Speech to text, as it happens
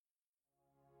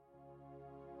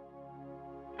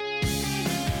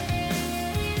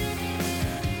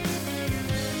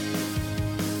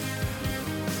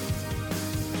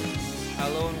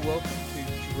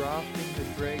Drafting the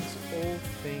Dregs, all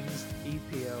things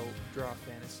EPL Draft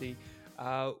Fantasy.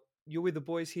 You're with the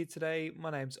boys here today.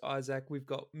 My name's Isaac. We've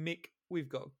got Mick, we've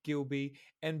got Gilby,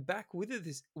 and back with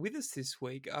us this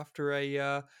week after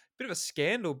a bit of a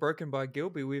scandal broken by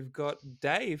Gilby. We've got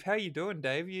Dave. How you doing,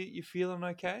 Dave? You feeling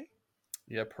okay?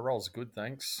 Yeah, parole's good,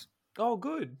 thanks. Oh,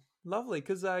 good, lovely.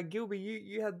 Because Gilby,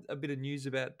 you had a bit of news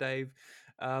about Dave,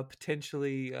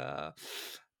 potentially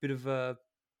bit of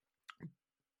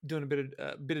doing a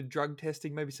bit of drug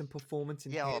testing, maybe some performance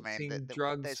Yeah, well, I mean, enhancing there's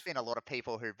drugs. been a lot of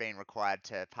people who've been required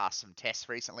to pass some tests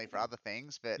recently for other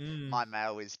things, but Mm. my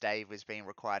mail is Dave was being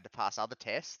required to pass other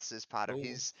tests as part of Oh.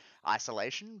 his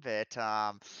isolation, but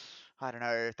I don't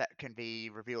know if that can be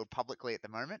revealed publicly at the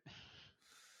moment.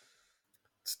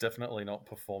 It's definitely not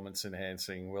performance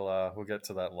enhancing. We'll get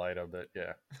to that later, but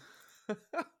yeah.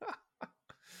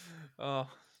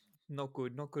 Oh, not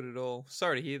good at all.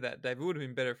 Sorry to hear that, Dave. It would have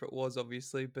been better if it was,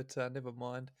 obviously, but never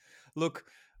mind. Look,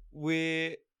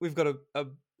 we've got a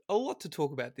lot to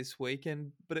talk about this week,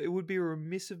 but it would be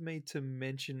remiss of me to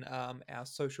mention our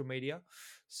social media.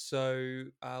 So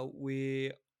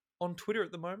we're on Twitter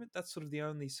at the moment. That's sort of the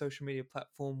only social media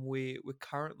platform we're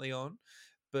currently on,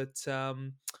 but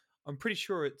I'm pretty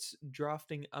sure it's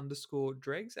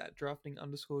drafting_dregs at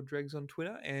drafting_dregs on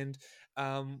Twitter. And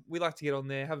we like to get on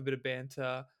there, have a bit of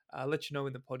banter, let you know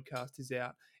when the podcast is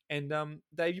out. And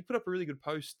Dave, you put up a really good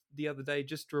post the other day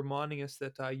just reminding us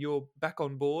that you're back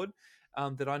on board,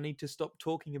 that I need to stop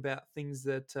talking about things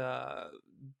that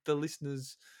the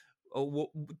listeners or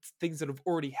things that have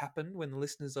already happened when the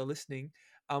listeners are listening.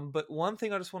 But one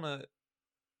thing I just want to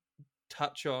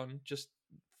touch on, just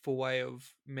for way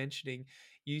of mentioning,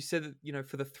 you said that,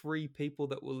 for the 3 people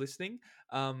that were listening,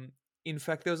 in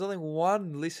fact, there was only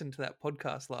one listen to that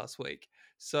podcast last week.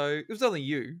 So it was only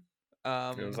you.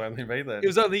 It was only me then. It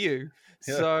was only you.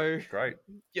 Yeah, So, great.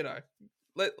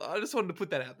 I just wanted to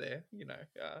put that out there.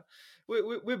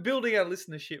 We're building our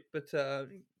listenership, but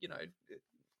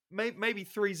maybe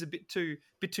 3's a bit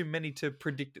too many to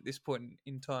predict at this point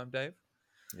in time, Dave.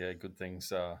 Yeah, good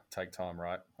things take time,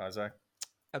 right, Isaac?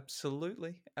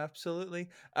 Absolutely.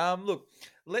 Look,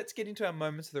 let's get into our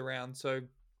moments of the round. So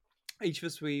each of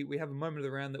us, we have a moment of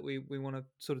the round that we want to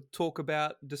sort of talk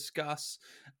about, discuss,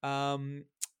 and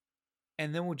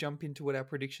then we'll jump into what our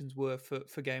predictions were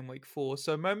for game week 4.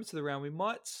 So moments of the round, we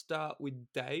might start with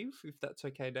Dave, if that's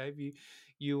okay, Dave.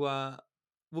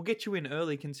 We'll get you in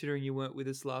early, considering you weren't with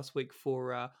us last week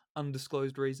for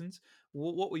undisclosed reasons.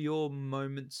 What were your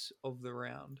moments of the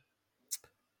round?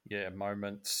 Yeah,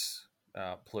 moments,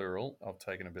 plural. I've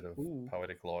taken a bit of Ooh.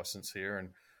 poetic license here, and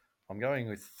I'm going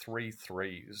with 3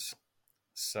 threes.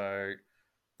 So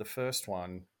the first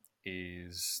one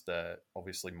is that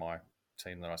obviously my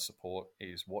team that I support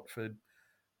is Watford.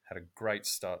 Had a great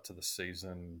start to the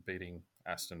season, beating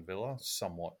Aston Villa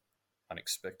somewhat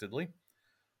unexpectedly.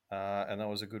 And that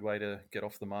was a good way to get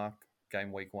off the mark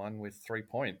game week 1 with 3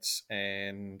 points.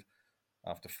 And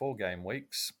after 4 game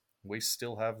weeks, we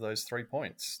still have those 3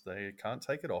 points. They can't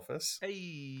take it off us.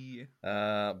 Hey.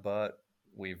 But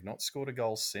we've not scored a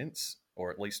goal since,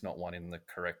 or at least not one in the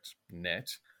correct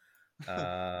net.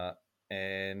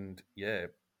 And yeah,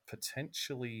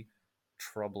 potentially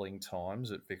troubling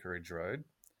times at Vicarage Road.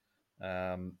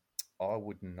 I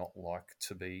would not like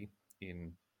to be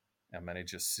in our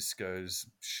manager Cisco's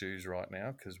shoes right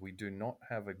now, because we do not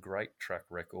have a great track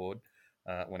record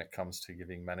when it comes to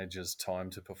giving managers time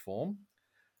to perform.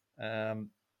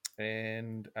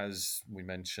 And as we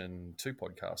mentioned 2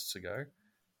 podcasts ago,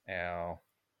 our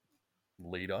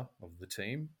leader of the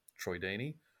team, Troy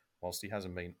Deeney, whilst he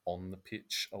hasn't been on the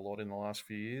pitch a lot in the last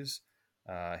few years,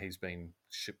 he's been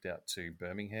shipped out to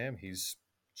Birmingham, his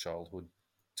childhood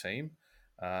team,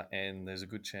 and there's a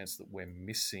good chance that we're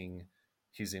missing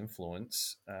his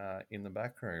influence in the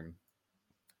back room.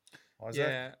 Isaac?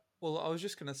 Yeah, well, I was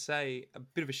just going to say a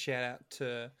bit of a shout out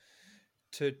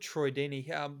to Troy Deeney.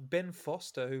 Ben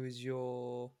Foster, who is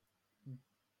your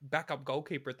backup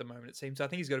goalkeeper at the moment, it seems. I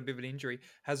think he's got a bit of an injury.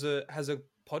 Has a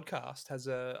podcast.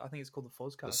 I think it's called the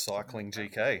Fozcast. The Cycling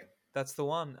GK. That's the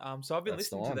one. So I've been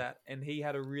That's listening to that, and he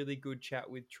had a really good chat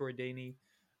with Troy Deeney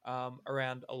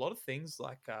around a lot of things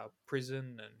like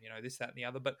prison and this, that, and the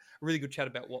other. But a really good chat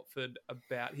about Watford,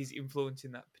 about his influence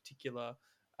in that particular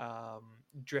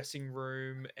dressing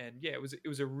room, and yeah, it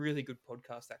was a really good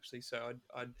podcast actually. So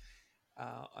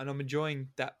and I'm enjoying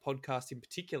that podcast in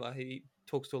particular. He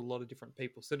talks to a lot of different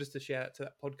people. So just a shout out to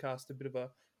that podcast, a bit of a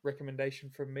recommendation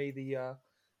from me. The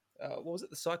what was it?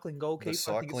 The Cycling Goalkeeper. The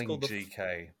Cycling I think it's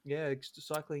called GK.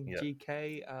 Cycling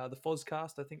GK. The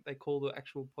Fozcast, I think they call the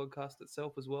actual podcast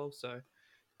itself as well. So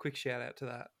quick shout out to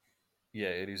that. Yeah,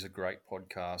 it is a great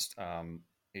podcast.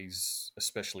 he's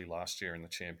especially last year in the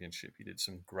championship, he did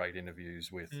some great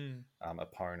interviews with Mm.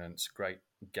 opponents, great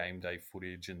game day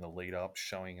footage in the lead up,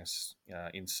 showing us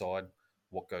inside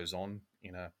what goes on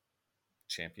in a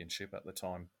championship at the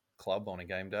time club on a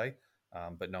game day.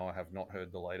 But no, I have not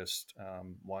heard the latest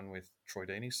one with Troy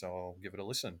Deeney, so I'll give it a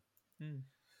listen.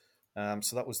 Mm.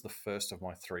 So that was the first of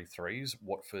my 3-3s.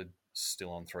 Watford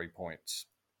still on 3 points.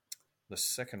 The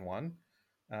second one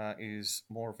is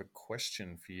more of a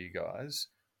question for you guys.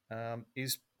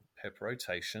 Is Pep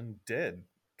rotation dead?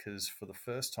 Because for the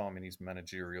first time in his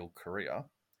managerial career,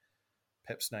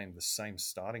 Pep's named the same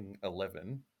starting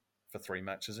 11 for 3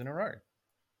 matches in a row.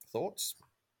 Thoughts?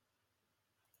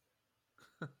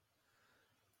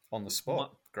 On the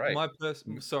spot. Great.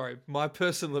 My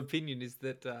personal opinion is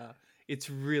that it's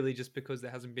really just because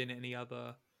there hasn't been any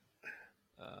other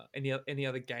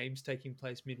games taking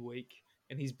place midweek,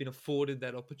 and he's been afforded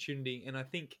that opportunity. And I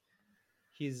think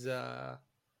his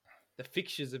the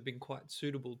fixtures have been quite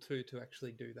suitable too to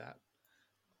actually do that.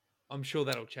 I'm sure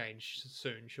that'll change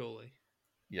soon, surely.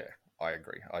 Yeah, I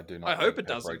agree. I do I not hope think it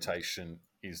Pep doesn't. rotation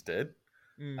is dead.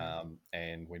 Mm.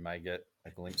 And we may get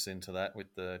a glimpse into that with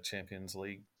the Champions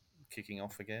League kicking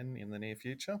off again in the near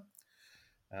future.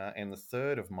 And the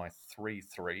third of my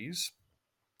 3-3s,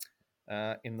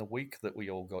 in the week that we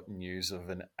all got news of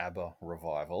an ABBA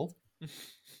revival,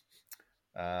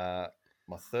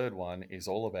 my third one is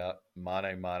all about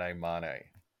Mane, Mane, Mane.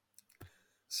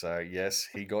 So, yes,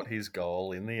 he got his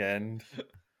goal in the end,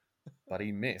 but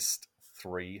he missed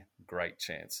 3 great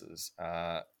chances.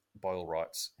 By all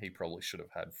rights, he probably should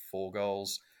have had 4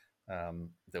 goals.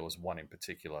 There was one in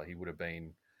particular. He would have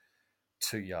been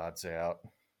 2 yards out.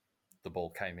 The ball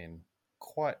came in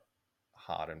quite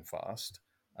hard and fast.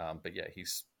 But yeah,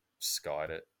 he's skied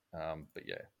it. But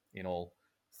yeah, in all,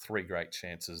 3 great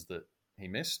chances that he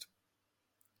missed.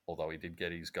 Although he did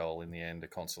get his goal in the end, a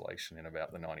consolation in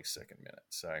about the 92nd minute.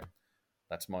 So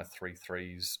that's my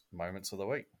 3-3s moments of the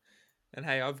week. And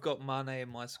hey, I've got Mane in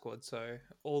my squad, so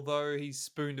although he's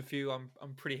spooned a few, I'm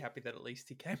pretty happy that at least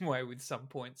he came away with some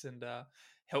points and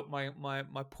helped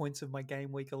my points of my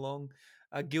game week along.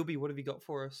 Gilby, what have you got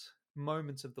for us?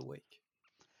 Moments of the week.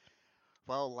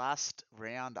 Well, last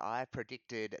round I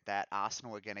predicted that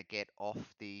Arsenal were going to get off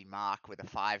the mark with a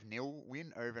 5-0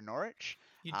 win over Norwich.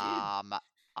 You did.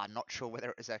 I'm not sure whether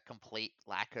it was a complete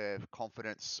lack of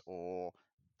confidence or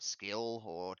skill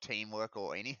or teamwork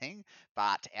or anything,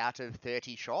 but out of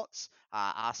 30 shots,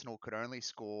 Arsenal could only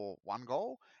score 1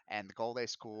 goal, and the goal they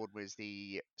scored was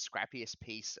the scrappiest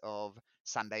piece of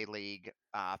Sunday League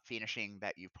finishing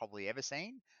that you've probably ever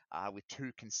seen, with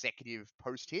 2 consecutive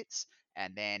post hits,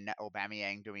 and then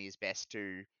Aubameyang doing his best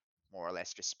to more or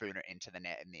less just spoon it into the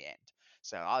net in the end.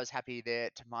 So I was happy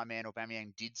that my man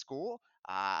Aubameyang did score,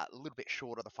 a little bit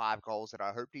short of the 5 goals that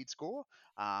I hoped he'd score,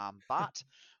 but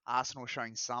Arsenal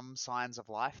showing some signs of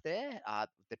life there.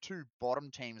 The 2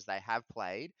 bottom teams they have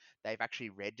played, they've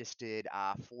actually registered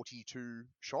 42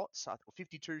 shots, or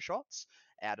 52 shots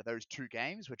out of those 2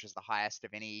 games, which is the highest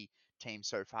of any team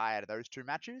so far out of those 2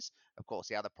 matches. Of course,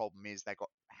 the other problem is they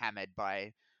got hammered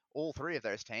by all 3 of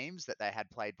those teams that they had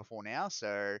played before now.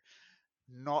 So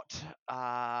not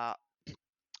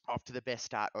off to the best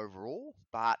start overall,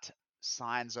 but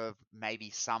signs of maybe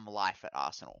some life at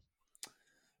Arsenal.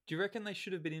 Do you reckon they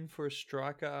should have been in for a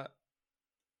striker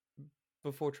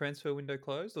before transfer window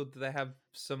closed, or do they have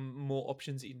some more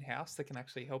options in house that can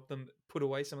actually help them put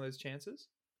away some of those chances?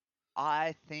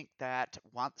 I think that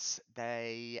once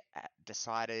they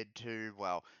decided to,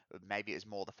 well, maybe it was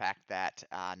more the fact that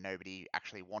nobody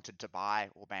actually wanted to buy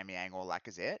Aubameyang or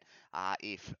Lacazette.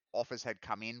 If offers had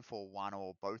come in for one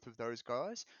or both of those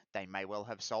guys, they may well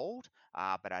have sold,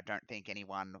 but I don't think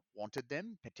anyone wanted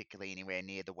them, particularly anywhere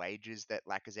near the wages that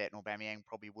Lacazette and Aubameyang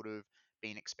probably would have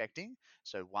been expecting.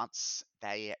 So once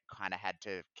they kind of had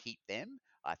to keep them,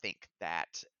 I think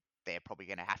that they're probably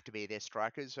going to have to be their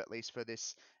strikers, at least for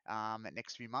this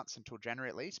next few months until January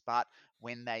at least. But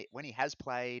when he has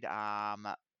played,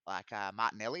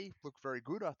 Martinelli looked very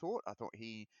good. I thought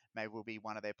he may well be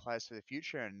one of their players for the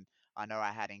future. And I know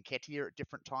I had Nketiah at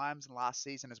different times in last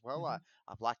season as well.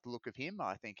 Mm-hmm. I've liked the look of him.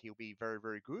 I think he'll be very,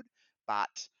 very good.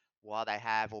 But while they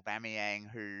have Aubameyang,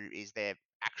 who is their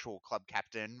actual club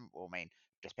captain, well, I mean,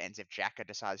 depends if Xhaka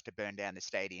decides to burn down the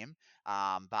stadium.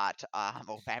 But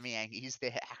Aubameyang is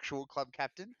their actual club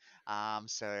captain.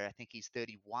 So I think he's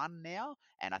 31 now,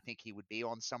 and I think he would be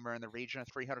on somewhere in the region of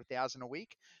 300,000 a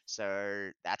week. So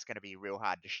that's going to be real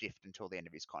hard to shift until the end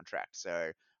of his contract.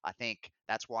 So I think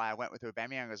that's why I went with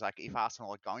Aubameyang. I was like, if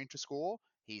Arsenal are going to score,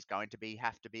 he's going to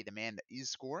have to be the man that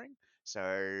is scoring.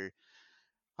 So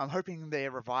I'm hoping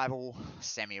their revival,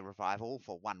 semi-revival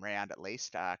for one round at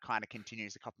least, kind of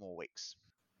continues a couple more weeks.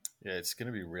 Yeah, it's going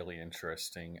to be really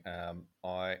interesting.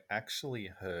 I actually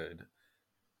heard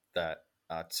that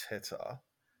Arteta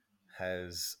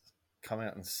has come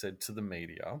out and said to the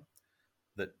media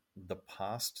that the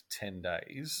past 10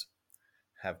 days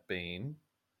have been,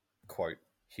 quote,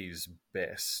 his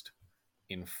best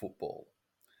in football.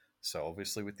 So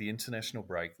obviously, with the international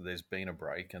break, there's been a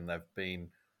break, and they've been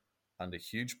under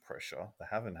huge pressure. They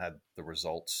haven't had the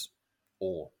results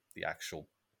or the actual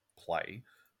play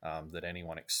that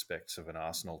anyone expects of an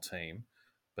Arsenal team.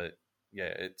 But yeah,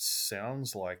 it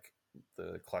sounds like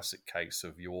the classic case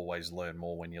of you always learn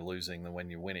more when you're losing than when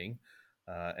you're winning.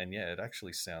 And yeah, it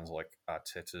actually sounds like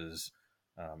Arteta's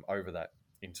over that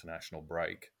international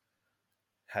break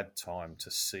had time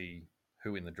to see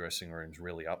who in the dressing room is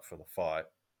really up for the fight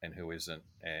and who isn't.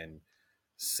 And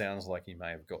sounds like he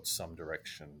may have got some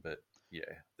direction, but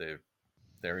yeah,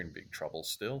 they're in big trouble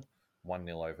still. 1-0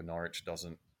 over Norwich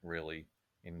doesn't really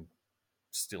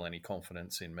instill any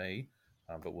confidence in me,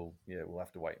 but we'll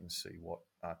have to wait and see what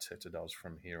Arteta does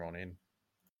from here on in.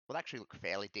 Will actually look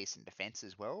fairly decent defence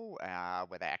as well,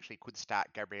 where they actually could start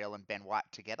Gabriel and Ben White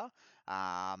together.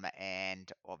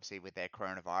 And obviously, with their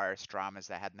coronavirus dramas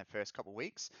they had in the first couple of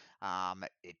weeks,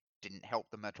 it didn't help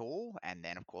them at all. And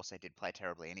then, of course, they did play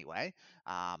terribly anyway.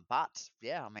 But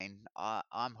yeah, I mean,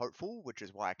 I'm hopeful, which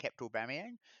is why I kept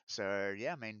Aubameyang. So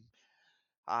yeah, I mean,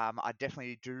 I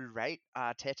definitely do rate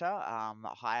Arteta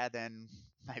higher than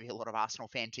maybe a lot of Arsenal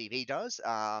fan TV does.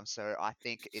 So I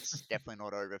think it's definitely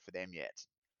not over for them yet.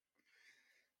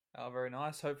 Very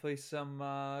nice. Hopefully, some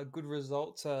good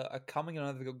results are coming. I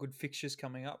know they've got good fixtures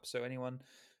coming up. So, anyone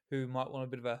who might want a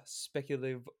bit of a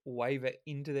speculative waiver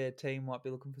into their team might be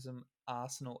looking for some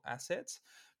Arsenal assets.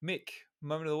 Mick,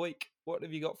 moment of the week. What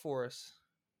have you got for us?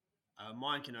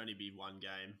 Mine can only be one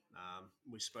game.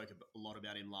 We spoke a lot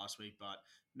about him last week, but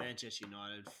Manchester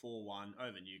United 4-1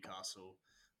 over Newcastle.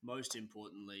 Most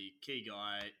importantly, key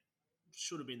guy,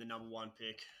 should have been the number one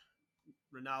pick.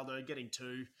 Ronaldo getting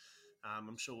two.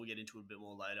 I'm sure we'll get into it a bit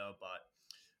more later, but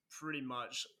pretty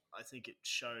much I think it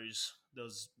shows there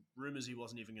was rumours he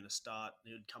wasn't even going to start.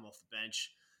 He would come off the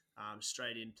bench,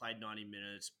 straight in, played 90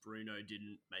 minutes. Bruno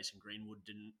didn't, Mason Greenwood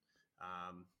didn't,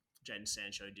 Jadon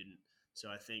Sancho didn't. So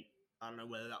I don't know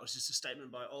whether that was just a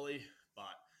statement by Ollie,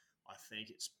 but I think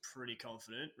it's pretty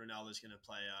confident Ronaldo's going to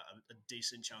play a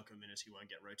decent chunk of minutes. He won't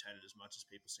get rotated as much as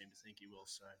people seem to think he will.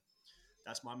 So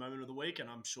that's my moment of the week, and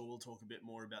I'm sure we'll talk a bit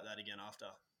more about that again after.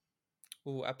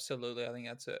 Oh, absolutely. I think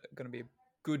that's going to be a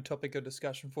good topic of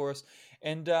discussion for us.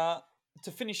 And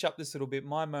to finish up this little bit,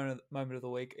 my moment of the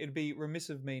week, it'd be remiss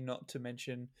of me not to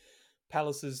mention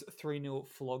Palace's 3-0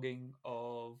 flogging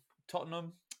of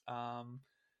Tottenham.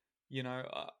 You know,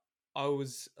 I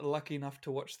was lucky enough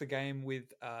to watch the game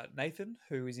with Nathan,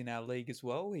 who is in our league as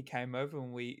well. He came over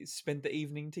and we spent the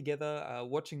evening together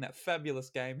watching that fabulous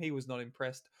game. He was not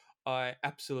impressed. I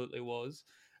absolutely was.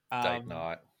 Date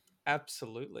night.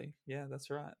 Absolutely. Yeah,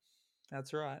 that's right.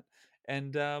 That's right.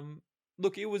 And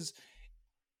look, it was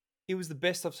the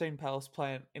best I've seen Palace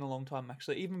play in a long time,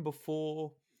 actually, even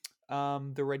before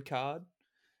the red card,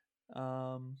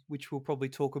 which we'll probably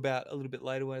talk about a little bit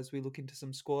later as we look into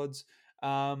some squads.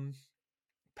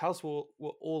 Palace were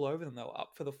all over them. They were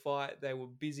up for the fight. They were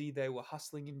busy. They were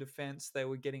hustling in defence. They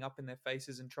were getting up in their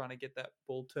faces and trying to get that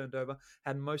ball turned over.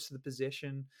 Had most of the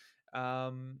possession.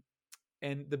 And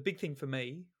the big thing for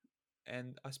me,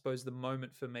 and I suppose the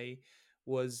moment for me,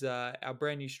 was our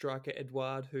brand new striker,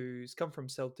 Edouard, who's come from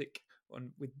Celtic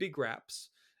with big raps,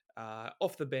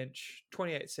 off the bench,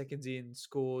 28 seconds in,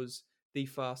 scores the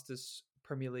fastest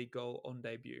Premier League goal on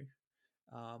debut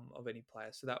of any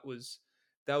player. So that was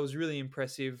really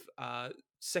impressive.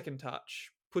 Second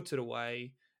touch, puts it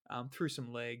away, through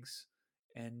some legs,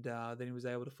 and then he was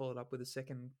able to follow it up with a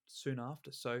second soon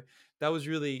after. So that was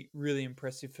really, really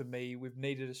impressive for me. We've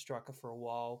needed a striker for a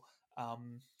while.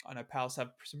 I know Palace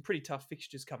have some pretty tough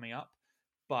fixtures coming up,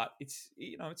 but it's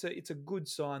a good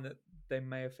sign that they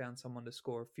may have found someone to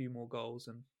score a few more goals,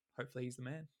 and hopefully he's the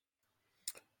man.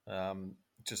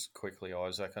 Just quickly,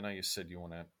 Isaac, I know you said you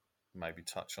want to maybe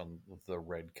touch on the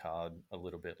red card a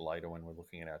little bit later when we're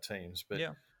looking at our teams, but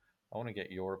yeah. I want to get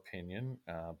your opinion,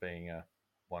 being a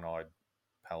one-eyed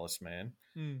Palace man,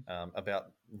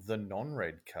 about the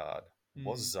non-red card.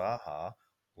 Was Zaha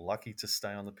lucky to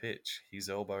stay on the pitch? His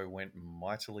elbow went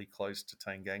mightily close to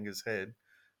Tanganga's head.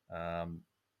 I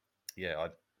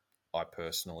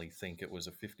personally think it was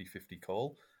a 50-50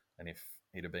 call, and if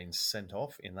he'd have been sent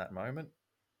off in that moment,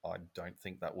 I don't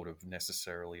think that would have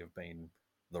necessarily have been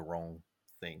the wrong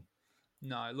thing.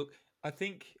 No, look, I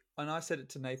think, and I said it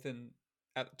to Nathan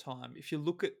at the time. If you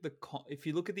look at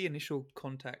the initial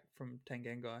contact from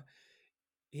Tanganga,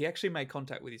 he actually made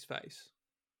contact with his face.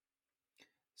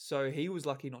 So he was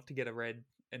lucky not to get a red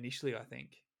initially, I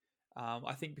think.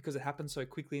 I think because it happened so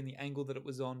quickly in the angle that it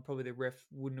was on, probably the ref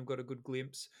wouldn't have got a good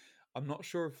glimpse. I'm not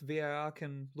sure if VAR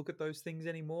can look at those things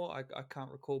anymore. I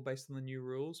can't recall based on the new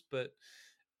rules, but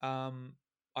I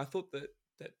thought that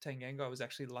Tanganga was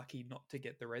actually lucky not to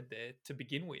get the red there to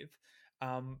begin with.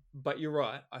 But you're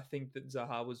right. I think that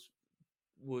Zaha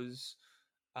was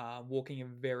walking a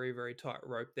very, very tight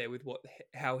rope there with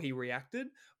how he reacted,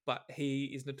 but he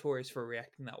is notorious for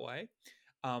reacting that way.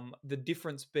 The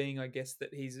difference being, I guess,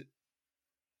 that he's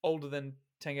older than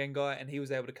Tanganga and he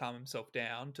was able to calm himself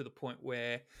down to the point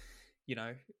where,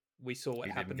 we saw what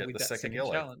happened with that second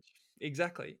challenge.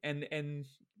 Exactly. And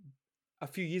a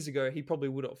few years ago, he probably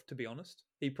would have, to be honest.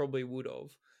 He probably would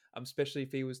have, especially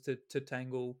if he was to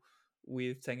tangle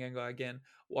with Tanganga again.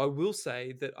 Well, I will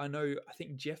say that I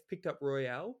think Jeff picked up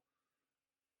Royale.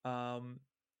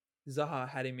 Zaha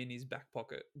had him in his back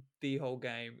pocket the whole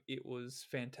game. It was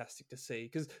fantastic to see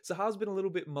because Zaha's been a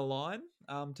little bit malign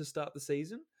to start the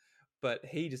season, but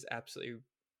he just absolutely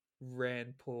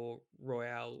ran poor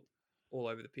Royale all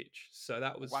over the pitch. So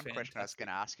that was one fantastic. question I was going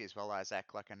to ask you as well,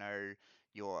 Isaac. Like I know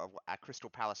you're a Crystal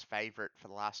Palace favourite for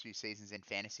the last few seasons in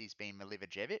fantasy has been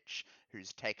Milivojevic,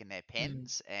 who's taken their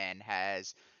pens and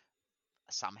has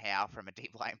somehow from a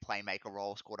deep lane playmaker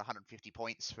role scored 150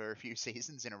 points for a few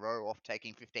seasons in a row off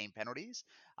taking 15 penalties.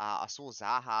 I saw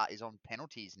Zaha is on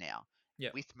penalties now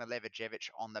with Milivojevic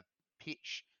on the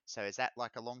pitch. So is that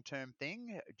like a long-term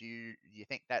thing? Do you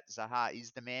think that Zaha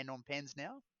is the man on pens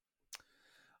now?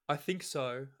 I think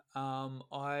so.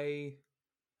 I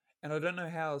don't know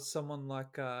how someone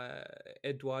like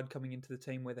Edouard coming into the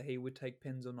team, whether he would take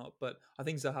pens or not, but I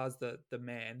think Zaha's the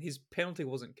man. His penalty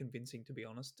wasn't convincing, to be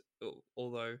honest,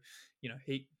 although,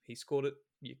 he scored it.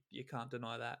 You can't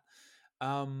deny that.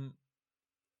 I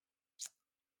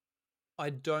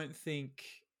don't think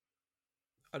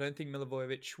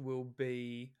Milivojevic will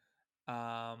be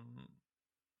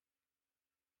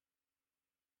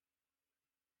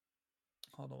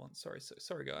hold on, sorry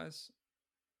guys.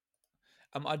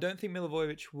 I don't think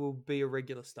Milivojevic will be a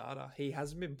regular starter. He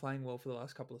hasn't been playing well for the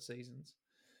last couple of seasons.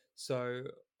 So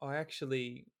I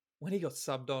actually, when he got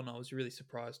subbed on, I was really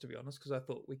surprised, to be honest, because I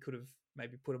thought we could have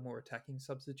maybe put a more attacking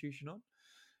substitution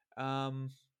on.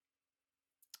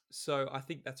 So I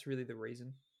think that's really the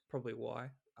reason, probably why.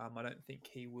 I don't think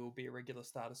he will be a regular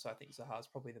starter, so I think Zaha's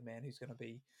probably the man who's going to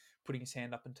be putting his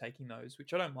hand up and taking those,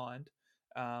 which I don't mind.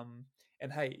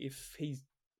 And hey, if he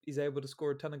is able to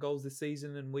score a ton of goals this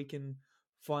season and we can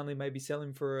finally maybe sell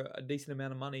him for a decent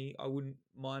amount of money, I wouldn't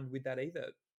mind with that either.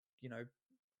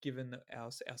 Given that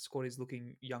our squad is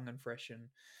looking young and fresh and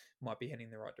might be heading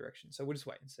in the right direction. So we'll just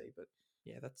wait and see. But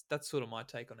yeah, that's sort of my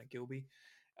take on it, Gilby.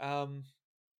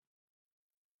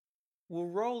 We'll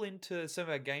roll into some of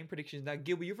our game predictions. Now,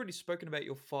 Gilby, you've already spoken about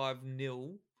your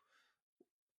 5-0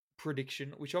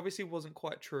 prediction, which obviously wasn't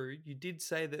quite true. You did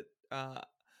say that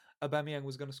Aubameyang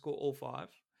was going to score all 5.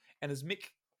 And as Mick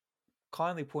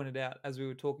kindly pointed out as we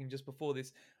were talking just before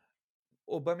this,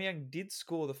 Aubameyang did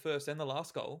score the first and the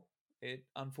last goal. It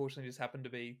unfortunately just happened to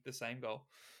be the same goal.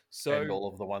 So, and all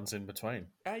of the ones in between.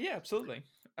 Yeah, absolutely.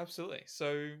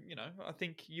 So, I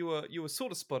think you were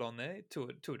sort of spot on there to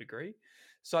a degree.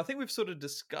 So I think we've sort of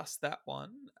discussed that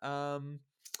one.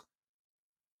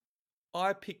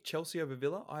 I picked Chelsea over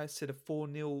Villa. I said a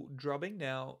 4-0 drubbing.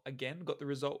 Now, again, got the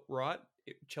result right.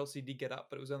 Chelsea did get up,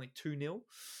 but it was only 2-0.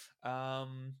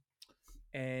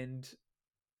 And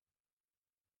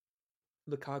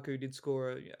Lukaku did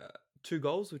score 2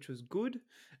 goals, which was good.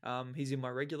 He's in my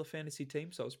regular fantasy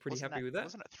team, so I was pretty happy with that.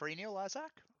 Wasn't it 3-0,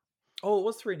 Isaac? Oh, it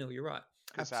was 3-0, you're right.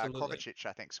 Because Kovacic,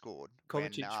 I think, scored.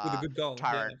 Kovacic with a good goal.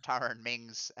 Tyrone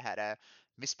Mings had a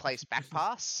misplaced back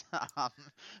pass,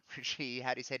 which he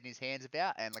had his head in his hands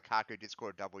about, and Lukaku did score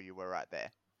a double. You were right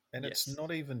there. And It's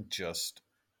not even just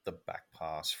the back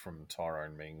pass from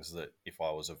Tyrone Mings that if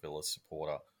I was a Villa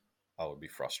supporter, I would be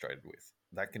frustrated with.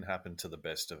 That can happen to the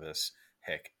best of us.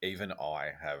 Heck, even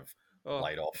I have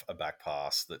laid off a back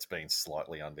pass that's been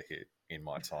slightly underhit in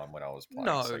my time when I was playing.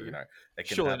 No, so, it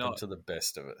can happen to the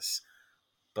best of us.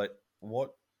 But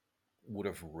what would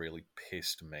have really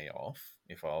pissed me off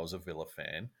if I was a Villa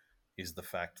fan is the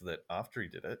fact that after he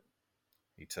did it,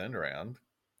 he turned around,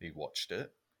 he watched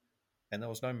it, and there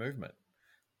was no movement.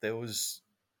 There was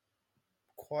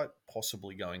quite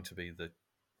possibly going to be the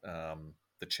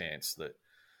chance that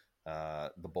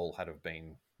the ball had have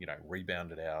been,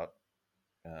 rebounded out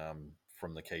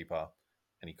from the keeper,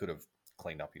 and he could have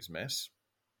cleaned up his mess.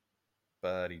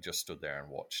 but he just stood there and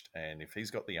watched. And if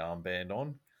he's got the armband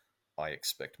on, I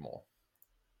expect more.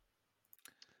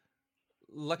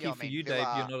 Lucky Yeah, I for mean you, Dave,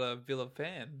 you're Villa. not a Villa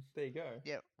fan. There you go.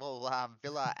 Yeah, well,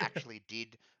 Villa actually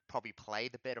did probably play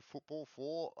the better football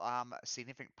for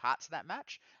significant parts of that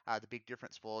match. The big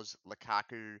difference was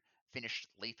Lukaku finished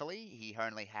lethally. He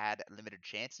only had limited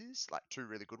chances, like two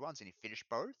really good ones, and he finished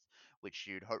both, which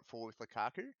you'd hope for with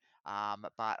Lukaku.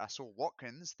 But I saw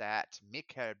Watkins that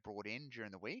Mick had brought in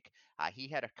during the week. He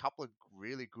had a couple of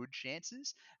really good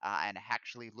chances and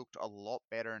actually looked a lot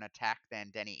better in attack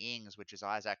than Danny Ings, which is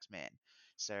Isaac's man.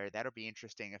 So that'll be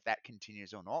interesting if that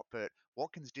continues or not. But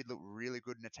Watkins did look really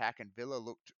good in attack, and Villa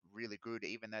looked really good,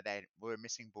 even though they were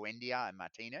missing Buendia and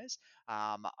Martinez.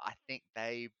 I think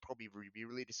they probably would be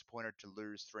really disappointed to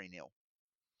lose 3-0.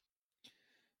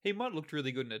 He might have looked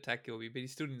really good in attack, Gilby, but he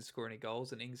still didn't score any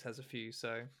goals, and Ings has a few.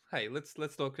 So hey, let's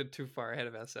not get too far ahead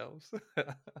of ourselves.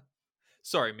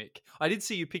 Sorry, Mick. I did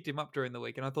see you picked him up during the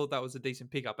week, and I thought that was a decent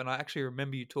pickup. And I actually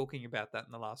remember you talking about that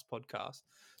in the last podcast.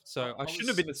 So I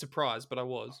shouldn't have been surprised, but I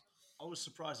was. I was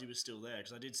surprised he was still there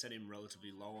because I did set him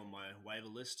relatively low on my waiver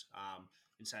list.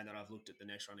 In saying that, I've looked at the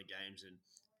next run of games and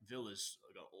Villa's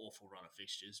got an awful run of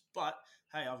fixtures. But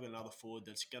hey, I've got another forward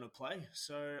that's going to play,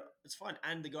 so it's fine.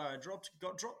 And the guy I dropped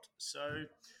got dropped, so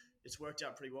it's worked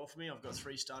out pretty well for me. I've got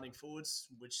 3 starting forwards,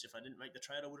 which if I didn't make the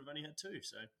trade, I would have only had 2.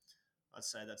 So I'd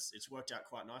say it's worked out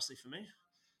quite nicely for me.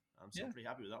 So I'm pretty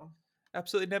happy with that one.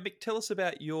 Absolutely. Now, Mick, tell us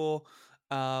about your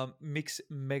Mix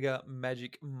Mega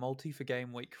Magic multi for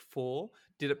game week 4.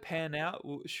 Did it pan out?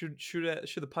 Should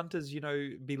the punters,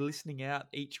 be listening out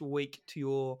each week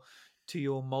to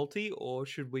your multi, or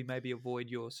should we maybe avoid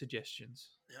your suggestions?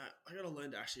 Yeah, I got to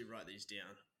learn to actually write these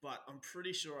down. But I'm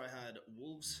pretty sure I had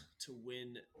Wolves to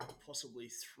win possibly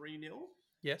 3-0.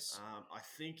 Yes. I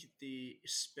think the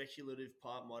speculative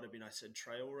part might have been I said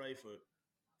Traore for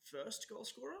first goal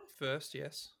scorer. First,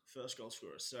 yes. First goal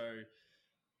scorer. So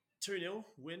 2-0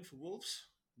 win for Wolves.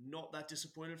 Not that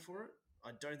disappointed for it.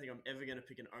 I don't think I'm ever going to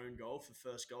pick an own goal for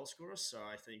first goal scorer. So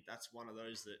I think that's one of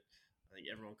those that I think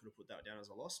everyone could have put that down as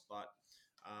a loss. But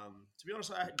to be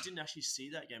honest, I didn't actually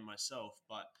see that game myself.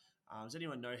 But does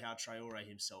anyone know how Traore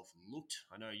himself looked?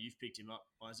 I know you've picked him up,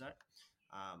 Isaac.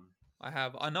 I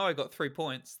have. I know I got 3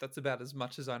 points. That's about as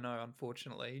much as I know,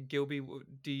 unfortunately. Gilby,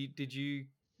 did you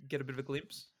get a bit of a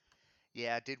glimpse?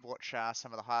 Yeah, I did watch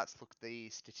some of the highlights, look at the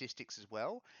statistics as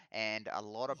well, and a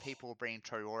lot of people were bringing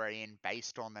Traore in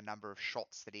based on the number of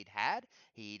shots that he'd had.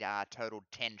 He'd totaled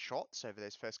 10 shots over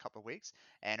those first couple of weeks,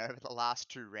 and over the last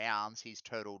 2 rounds, he's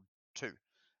totaled 2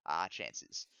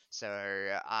 chances.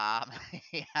 So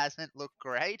he hasn't looked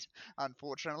great,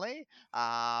 unfortunately.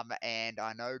 And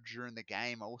I know during the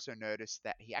game, I also noticed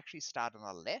that he actually started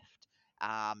on the left,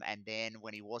 and then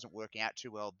when he wasn't working out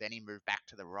too well, then he moved back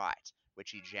to the right,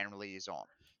 which he generally is on.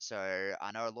 So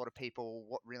I know a lot of people,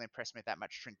 what really impressed me with that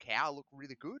match, Trincao looked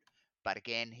really good, but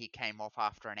again, he came off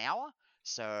after an hour.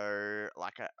 So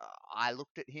I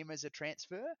looked at him as a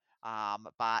transfer,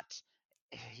 but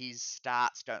his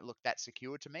starts don't look that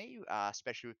secure to me,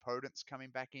 especially with Podence coming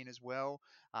back in as well.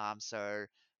 So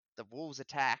the Wolves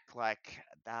attack,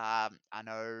 I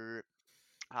know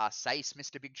Sace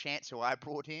missed a big chance, who I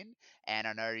brought in, and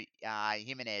I know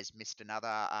Jimenez missed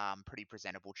another pretty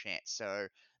presentable chance. So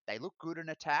they look good in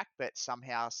attack, but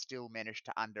somehow still managed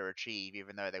to underachieve,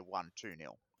 even though they won 2-0.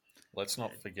 Let's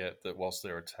not forget that whilst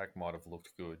their attack might have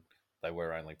looked good, they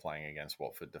were only playing against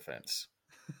Watford defence.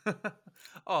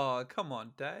 Oh, come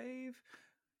on, Dave.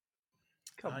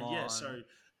 Come on. Yeah, so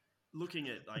looking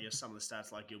at, I guess, some of the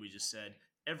stats like Gilby just said,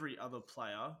 every other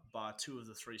player, bar 2 of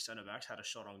the 3 centre-backs, had a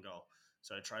shot on goal.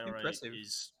 So Traore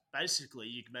is basically,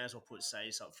 you may as well put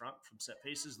Sace up front from set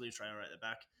pieces, leave Traore at the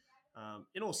back.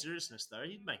 In all seriousness, though,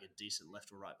 he'd make a decent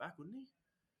left or right back, wouldn't he?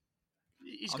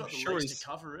 He's got the legs to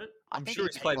cover it. I think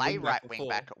he played wing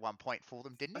back at one point for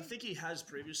them, didn't he? I think he has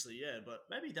previously, yeah, but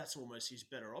maybe that's almost his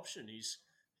better option.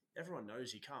 Everyone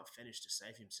knows he can't finish to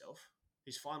save himself.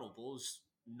 His final ball's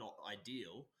not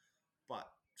ideal, but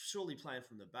surely playing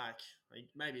from the back,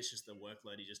 maybe it's just the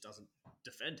workload. He just doesn't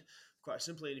defend, quite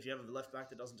simply. And if you have a left back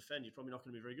that doesn't defend, you're probably not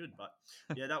going to be very good. But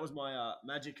yeah, that was my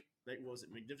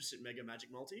Magnificent Mega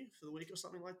Magic multi for the week or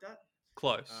something like that.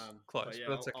 Close. But yeah,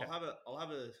 but that's okay. I'll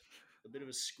have a bit of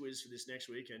a squiz for this next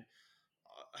week, and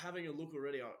having a look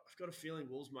already, I've got a feeling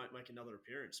Wolves might make another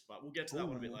appearance, but we'll get to that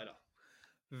one a bit later.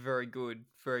 Very good.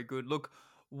 Very good. Look,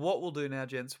 what we'll do now,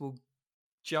 gents, we'll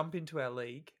jump into our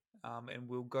league and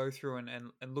we'll go through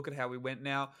and look at how we went.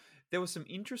 Now, there were some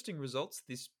interesting results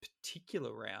this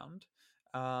particular round.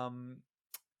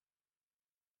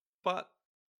 But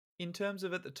in terms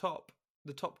of at the top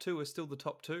 2 are still the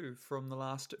top 2 from the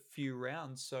last few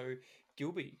rounds. So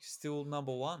Gilby still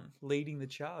number one, leading the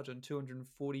charge on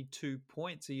 242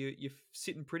 points. Are you're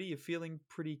sitting pretty? You're feeling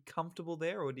pretty comfortable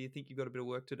there, or do you think you've got a bit of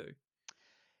work to do?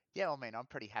 Yeah, I mean, I'm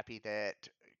pretty happy that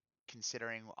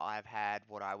considering I've had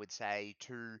what I would say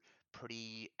two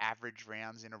pretty average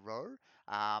rounds in a row,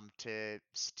 to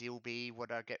still be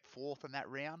what I get fourth in that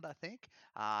round, I think,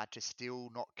 to still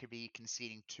not be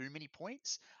conceding too many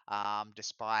points,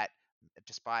 despite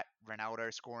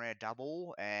Ronaldo scoring a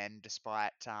double and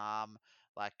despite some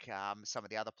of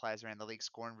the other players around the league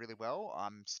scoring really well.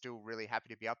 I'm still really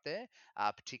happy to be up there,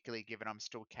 particularly given I'm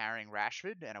still carrying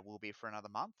Rashford and I will be for another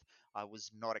month. I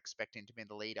was not expecting to be in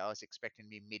the lead. I was expecting to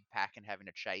be mid pack and having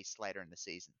a chase later in the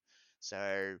season.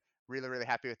 So really, really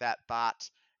happy with that. But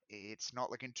it's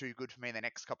not looking too good for me in the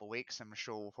next couple of weeks. I'm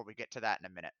sure we'll probably get to that in a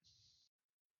minute.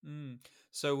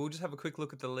 So we'll just have a quick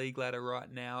look at the league ladder right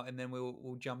now, and then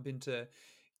we'll jump into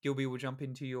Gilby. Will jump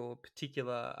into your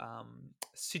particular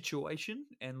situation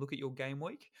and look at your game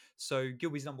week. So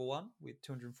Gilby's number one with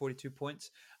 242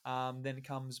 points. Then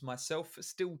comes myself,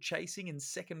 still chasing in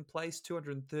second place,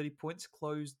 230 points.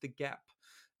 Closed the gap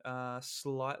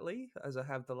slightly as I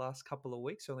have the last couple of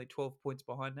weeks, only 12 points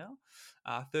behind now.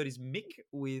 Third is Mick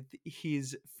with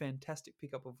his fantastic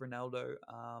pickup of Ronaldo.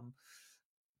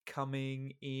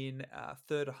 Coming in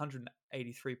third,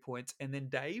 183 points, and then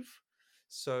Dave.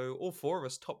 So all four of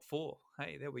us top four.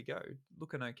 Hey, there we go,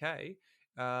 looking okay.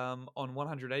 On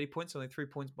 180 points, only 3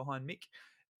 points behind Mick.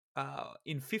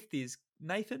 In fifth is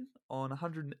Nathan on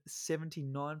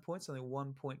 179 points, only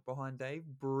 1 point behind Dave,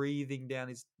 breathing down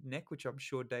his neck, which I'm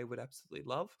sure Dave would absolutely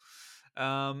love.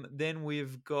 Then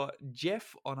we've got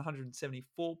Jeff on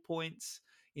 174 points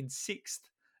in sixth.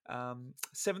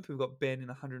 Seventh, we've got Ben in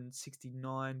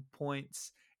 169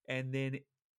 points. And then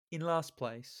in last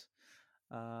place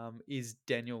is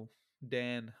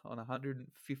Dan on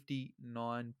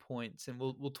 159 points. And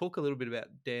we'll talk a little bit about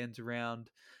Dan's round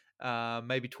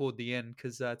maybe toward the end,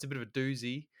 because it's a bit of a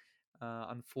doozy,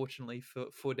 unfortunately,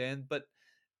 for Dan. But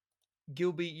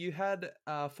Gilby, you had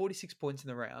 46 points in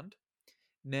the round.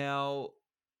 Now,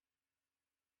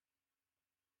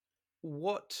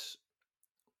 what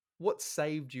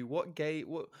saved you?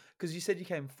 Because you said you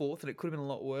came fourth and it could have been a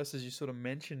lot worse, as you sort of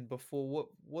mentioned before.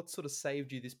 What sort of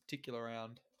saved you this particular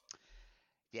round?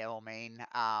 Yeah, well, I mean,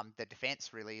 the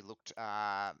defense really looked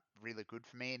really good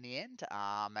for me in the end.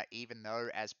 Even though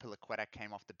as Pilaqueta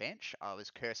came off the bench, I was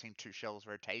cursing Tuchel's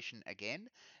rotation again,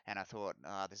 and I thought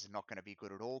this is not going to be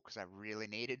good at all because I really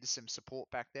needed some support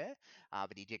back there.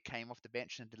 But he came off the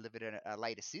bench and delivered a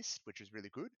late assist, which was really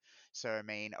good. So I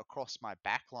mean, across my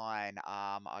back line,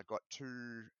 I got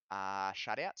two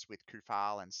shutouts with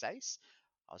Kufal and Sace.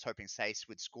 I was hoping Sace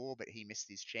would score, but he missed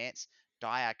his chance.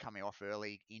 Dyer coming off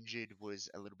early, injured, was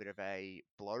a little bit of a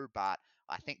blow, but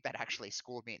I think that actually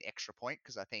scored me an extra point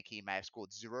because I think he may have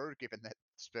scored 0 given that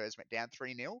Spurs went down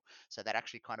 3-0. So that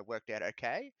actually kind of worked out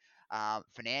okay.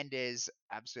 Fernandez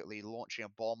absolutely launching a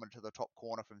bomb into the top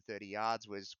corner from 30 yards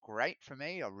was great for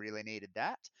me. I really needed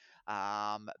that.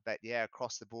 But yeah,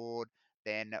 across the board,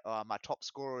 then my top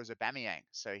scorer was Aubameyang.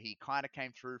 So he kind of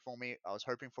came through for me. I was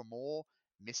hoping for more,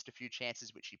 missed a few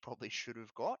chances which he probably should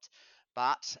have got.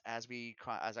 But as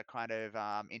I kind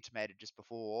of intimated just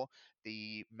before,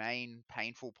 the main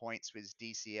painful points was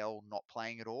DCL not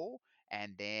playing at all,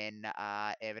 and then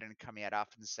Everton coming out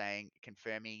after and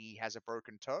confirming he has a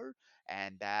broken toe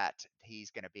and that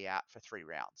he's going to be out for 3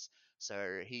 rounds.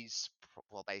 So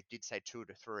they did say 2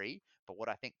 to 3, but what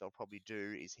I think they'll probably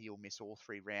do is he'll miss all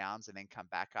 3 rounds and then come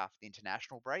back after the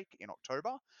international break in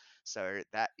October. So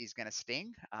that is going to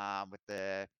sting with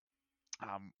the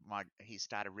he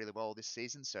started really well this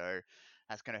season, so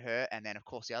that's going to hurt. And then, of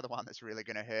course, the other one that's really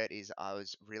going to hurt is I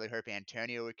was really hoping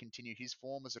Antonio would continue his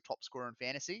form as a top scorer in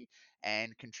fantasy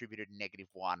and contributed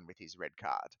 -1 with his red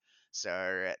card.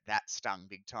 So that stung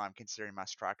big time considering my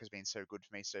striker's been so good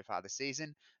for me so far this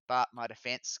season. But my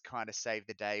defense kind of saved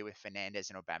the day with Fernandez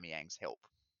and Aubameyang's help.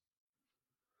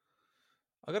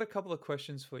 I got a couple of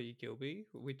questions for you, Gilby,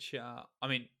 which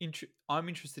I'm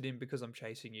interested in because I'm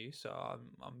chasing you, so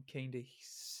I'm keen to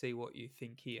see what you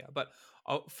think here. But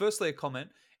firstly, a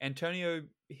comment: Antonio,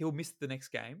 he'll miss the next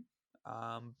game,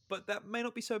 but that may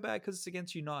not be so bad because it's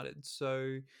against United.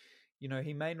 So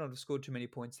he may not have scored too many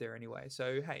points there anyway.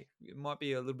 So hey, it might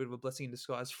be a little bit of a blessing in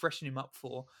disguise, freshen him up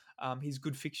for his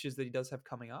good fixtures that he does have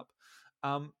coming up.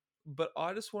 But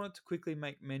I just wanted to quickly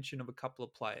make mention of a couple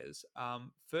of players.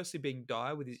 Firstly, being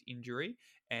Dyer with his injury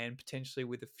and potentially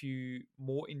with a few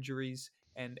more injuries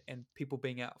and people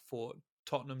being out for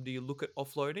Tottenham. Do you look at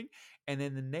offloading? And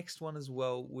then the next one as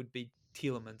well would be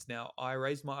Tielemans. Now, I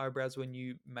raised my eyebrows when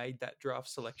you made that draft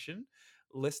selection.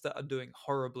 Leicester are doing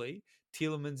horribly.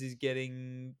 Tielemans is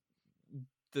getting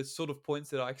the sort of points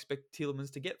that I expect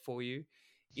Tielemans to get for you.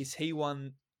 Is he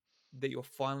one that you're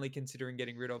finally considering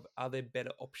getting rid of? Are there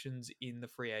better options in the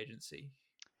free agency?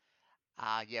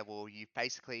 Yeah, well, you've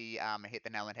basically hit the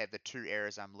nail on the head. The two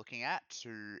areas I'm looking at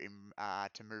to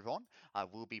move on, I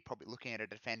will be probably looking at a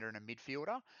defender and a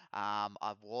midfielder.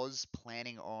 I was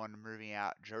planning on moving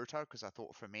out Jota because I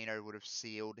thought Firmino would have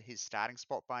sealed his starting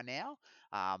spot by now.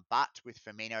 But with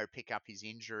Firmino pick up his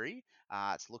injury,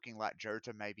 it's looking like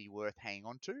Jota may be worth hanging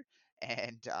on to.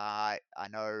 And I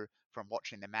know from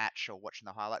watching the match or watching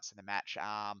the highlights of the match,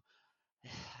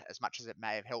 as much as it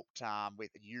may have helped with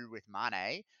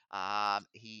Mane,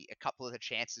 a couple of the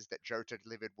chances that Jota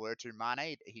delivered were to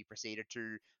Mane. He proceeded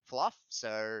to fluff,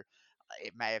 so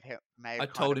it may I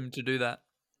have kind told of him to do that.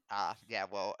 yeah.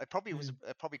 Well, it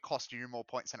probably cost you more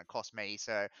points than it cost me,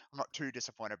 so I'm not too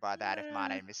disappointed by that if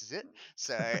Mane misses it.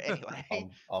 So anyway,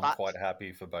 I'm but quite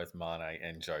happy for both Mane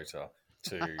and Jota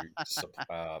to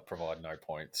provide no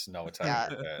points, no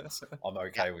attacking returns. I'm yeah,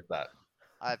 okay with that.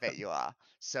 I bet you are.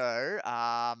 So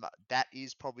that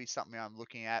is probably something I'm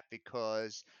looking at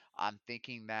because I'm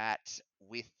thinking that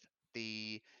with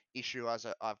the issue as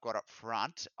I've got up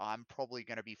front, I'm probably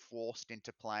going to be forced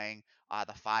into playing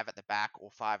either five at the back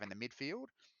or five in the midfield,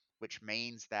 which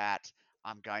means that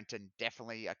I'm going to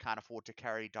definitely I can't afford to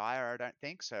carry Dyer, I don't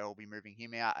think, so I'll be moving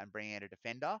him out and bringing in a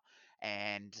defender.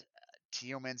 And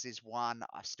Tielemans is one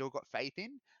I've still got faith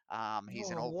in. He's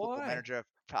an Oh, old football why? manager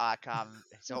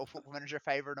he's an old football manager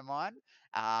favorite of mine.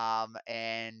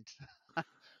 And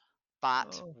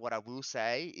but Oh. what I will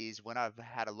say is when I've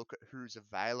had a look at who's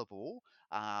available,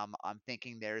 I'm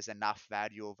thinking there is enough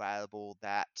value available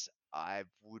that I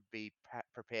would be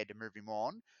prepared to move him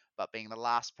on. But being the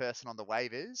last person on the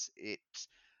waivers,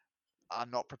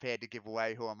 I'm not prepared to give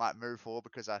away who I might move for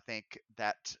because I think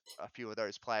that a few of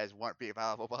those players won't be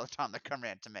available by the time they come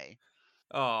around to me.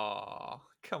 Oh,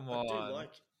 come I do on.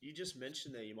 like you just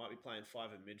mentioned there you might be playing five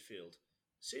in midfield.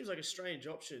 Seems like a strange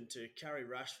option to carry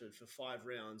Rashford for 5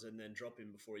 rounds and then drop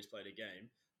him before he's played a game.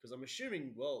 Because I'm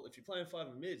assuming, well, if you're playing five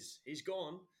in mids, he's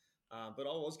gone. But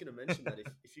I was going to mention that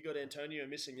if you got Antonio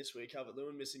missing this week, Calvert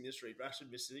Lewin missing this week,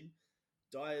 Rashford missing,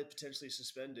 Dyer potentially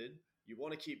suspended, you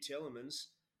want to keep Telemans,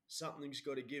 something's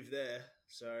got to give there.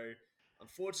 So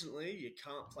unfortunately, you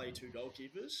can't play two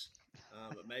goalkeepers,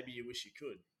 but maybe you wish you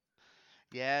could.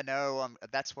 Yeah, no,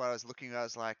 that's what I was looking at. I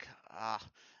was like,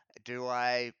 do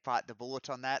I bite the bullet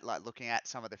on that? Like looking at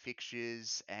some of the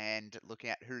fixtures and looking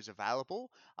at who's available.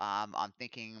 I'm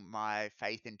thinking my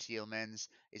faith in Tielemans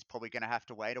is probably going to have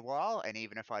to wait a while. And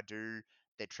even if I do,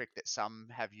 the trick that some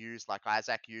have used, like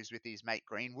Isaac used with his mate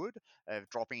Greenwood, of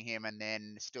dropping him and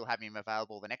then still having him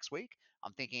available the next week.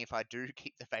 I'm thinking if I do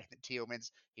keep the faith in Tielemans,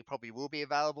 he probably will be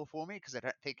available for me because I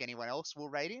don't think anyone else will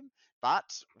rate him.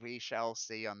 But we shall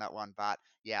see on that one. But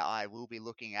yeah, I will be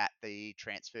looking at the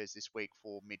transfers this week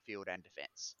for midfield and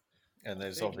defence. And I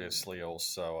there's think obviously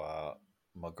also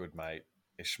my good mate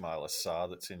Ismail Assar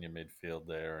that's in your midfield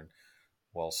there. And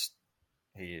whilst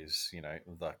he is,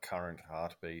 the current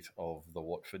heartbeat of the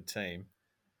Watford team,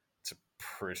 it's a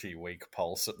pretty weak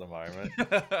pulse at the moment.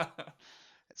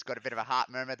 It's got a bit of a heart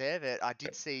murmur there, but I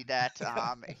did see that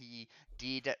he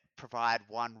did provide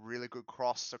one really good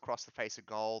cross across the face of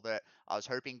goal that I was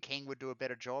hoping King would do a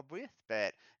better job with,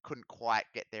 but couldn't quite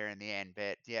get there in the end.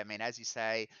 But yeah, I mean, as you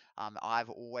say, I've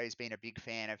always been a big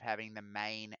fan of having the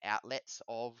main outlets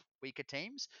of weaker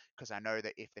teams because I know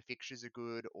that if the fixtures are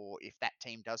good or if that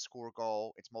team does score a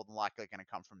goal, it's more than likely going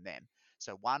to come from them.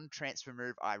 So one transfer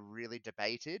move I really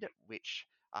debated, which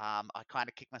I kind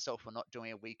of kicked myself for not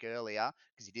doing a week earlier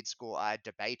because he did score. I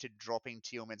debated dropping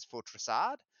Tielemans for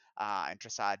Trossard, and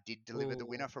Trossard did deliver the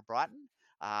winner Ooh. for Brighton.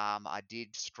 I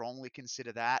did strongly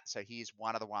consider that, so he is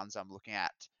one of the ones I'm looking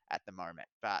at the moment.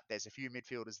 But there's a few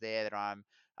midfielders there that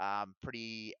I'm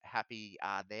pretty happy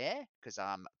there because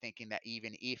I'm thinking that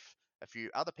even if a few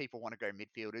other people want to go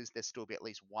midfielders, there's still be at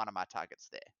least one of my targets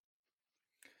there.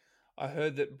 I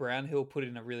heard that Brownhill put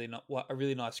in a really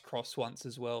nice cross once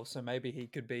as well, so maybe he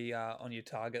could be on your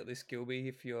target list,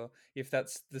 Gilby, if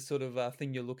that's the sort of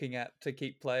thing you're looking at to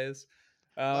keep players.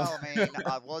 Well, I mean,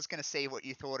 I was going to see what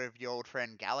you thought of your old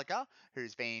friend Gallagher,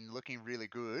 who's been looking really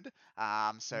good.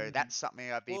 So Hmm. that's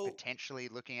something I'd be Well, potentially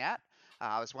looking at.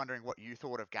 I was wondering what you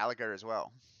thought of Gallagher as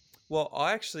well. Well,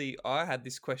 I had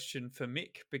this question for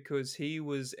Mick because he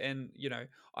was, and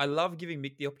I love giving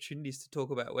Mick the opportunities to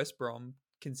talk about West Brom,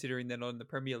 considering they're not in the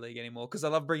Premier League anymore. Because I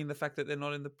love bringing the fact that they're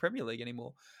not in the Premier League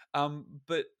anymore.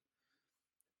 But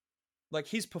like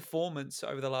his performance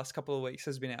over the last couple of weeks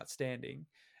has been outstanding.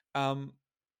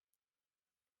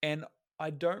 And I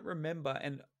don't remember,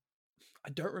 and I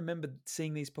don't remember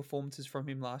seeing these performances from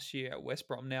him last year at West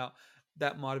Brom. Now,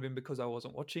 that might have been because I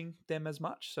wasn't watching them as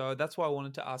much. So that's why I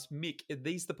wanted to ask Mick, are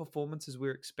these the performances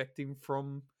we're expecting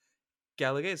from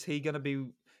Gallagher? Is he going to be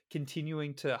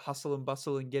continuing to hustle and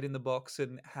bustle and get in the box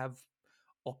and have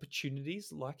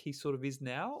opportunities like he sort of is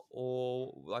now?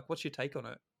 Or like, what's your take on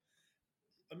it?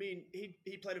 I mean,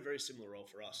 he played a very similar role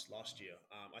for us last year.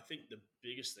 I think the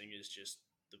biggest thing is just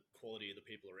the quality of the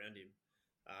people around him.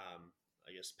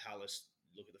 I guess Palace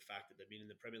look at the fact that they've been in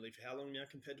the Premier League for how long now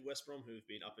compared to West Brom, who've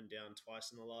been up and down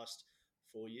twice in the last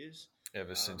 4 years.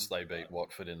 Ever since they beat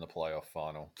Watford in the playoff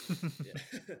final.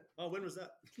 Yeah. Oh, when was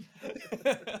that?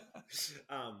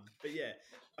 But yeah,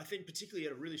 I think particularly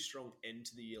at a really strong end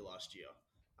to the year last year.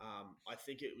 I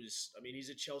think it was. I mean, he's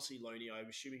a Chelsea loanee. I'm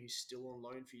assuming he's still on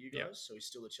loan for you guys, Yep. so he's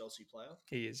still a Chelsea player.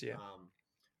 He is, yeah.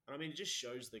 And I mean, it just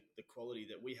shows the quality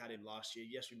that we had him last year.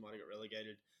 Yes, we might have got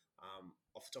relegated.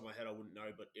 Off the top of my head, I wouldn't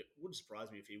know, but it wouldn't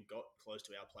surprise me if he got close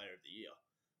to our Player of the Year.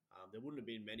 There wouldn't have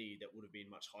been many that would have been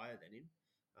much higher than him.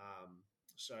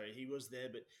 So he was there,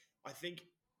 but I think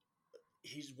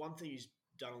he's one thing he's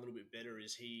done a little bit better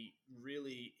is he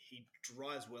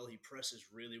drives well, he presses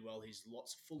really well, he's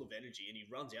lots full of energy, and he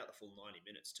runs out the full 90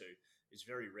 minutes too. It's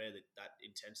very rare that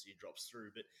intensity drops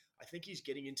through, but I think he's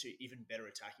getting into even better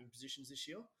attacking positions this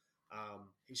year.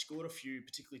 He scored a few,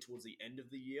 particularly towards the end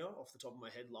of the year, off the top of my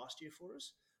head last year for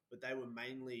us, but they were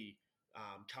mainly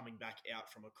coming back out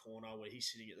from a corner where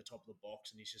he's sitting at the top of the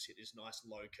box and he's just hit this nice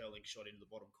low curling shot into the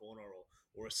bottom corner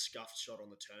or a scuffed shot on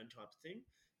the turn type of thing.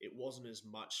 It wasn't as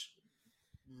much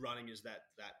running as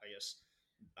that I guess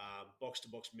box to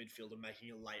box midfielder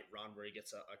making a late run where he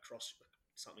gets a cross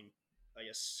something, I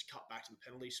guess, cut back to the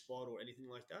penalty spot or anything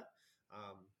like that.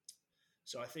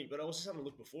 So I think, but I was just having a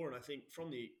look before, and I think from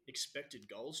the expected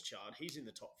goals chart, he's in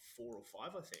the top 4 or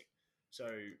 5, I think. So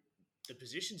the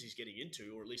positions he's getting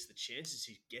into, or at least the chances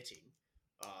he's getting,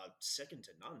 are second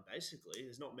to none, basically.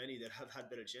 There's not many that have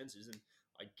had better chances, and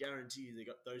I guarantee you they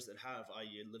got those that have are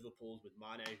your Liverpools with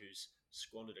Mane, who's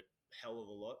squandered a hell of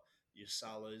a lot, your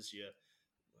Salahs, your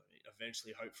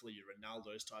eventually, hopefully, your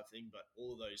Ronaldo's type thing, but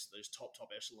all of those top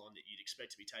echelon that you'd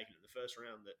expect to be taken in the first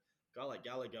round, that guy like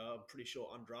Gallagher, I'm pretty sure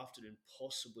undrafted and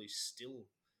possibly still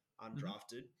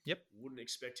undrafted. Yep. Wouldn't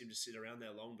expect him to sit around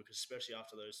there long because especially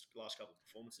after those last couple of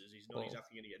performances, he's not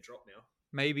exactly going to get dropped now.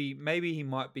 Maybe he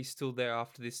might be still there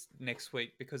after this next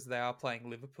week because they are playing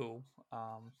Liverpool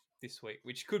this week,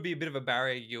 which could be a bit of a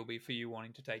barrier, Gilby, for you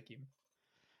wanting to take him.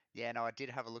 Yeah, no, I did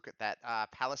have a look at that.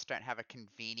 Palace don't have a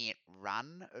convenient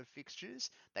run of fixtures.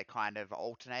 They kind of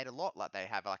alternate a lot. Like they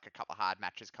have like a couple of hard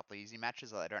matches, a couple of easy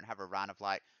matches. Like they don't have a run of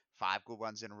like 5 good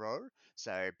ones in a row.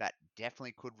 So that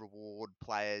definitely could reward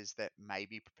players that may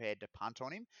be prepared to punt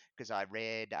on him. Because I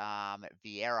read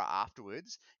Vieira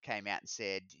afterwards came out and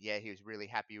said, yeah, he was really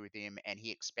happy with him and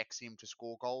he expects him to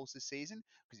score goals this season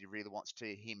because he really wants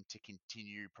him to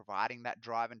continue providing that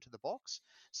drive into the box.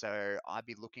 So I'd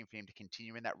be looking for him to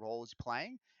continue in that role as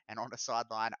playing. And on a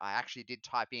sideline, I actually did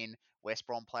type in West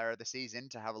Brom Player of the Season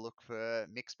to have a look for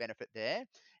mixed benefit there.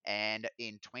 And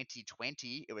in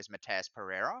 2020, it was Mateus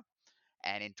Pereira.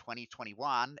 And in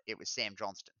 2021, it was Sam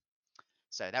Johnston.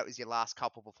 So that was your last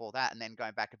couple before that. And then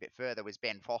going back a bit further was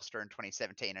Ben Foster in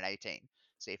 2017 and 18.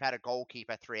 So you've had a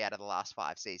goalkeeper 3 out of the last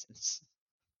 5 seasons.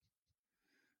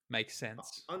 Makes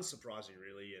sense. Unsurprising,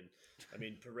 really. And I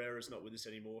mean, Pereira's not with us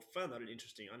anymore. Found that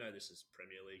interesting. I know this is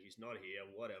Premier League. He's not here,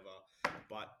 whatever.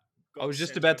 But I was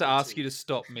just about to ask you to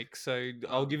stop, Mick, so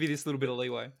I'll give you this little bit of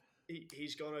leeway.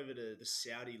 He's gone over to the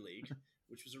Saudi League,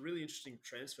 which was a really interesting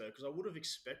transfer because I would have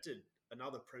expected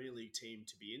another Premier League team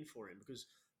to be in for him because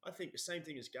I think the same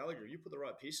thing as Gallagher. You put the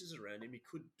right pieces around him, he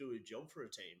could do a job for a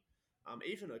team.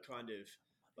 Even a kind of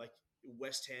like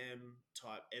West Ham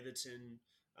type Everton.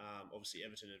 Obviously,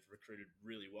 Everton have recruited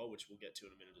really well, which we'll get to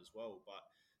in a minute as well. But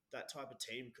that type of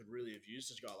team could really have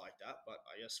used a guy like that. But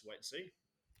I guess wait and see.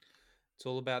 It's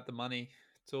all about the money.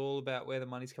 It's all about where the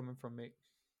money's coming from, Mick.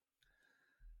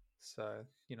 So,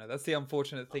 that's the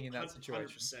unfortunate thing in that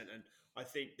situation. 100%. And I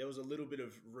think there was a little bit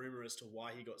of rumour as to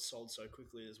why he got sold so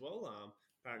quickly as well.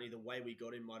 Apparently, the way we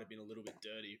got him might have been a little bit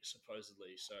dirty,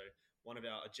 supposedly. So one of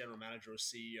our general manager or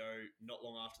CEO, not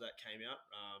long after that came out,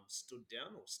 stepped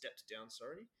down.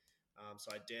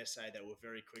 So I dare say they were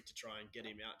very quick to try and get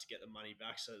him out to get the money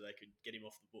back so they could get him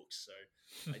off the books.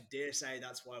 So I dare say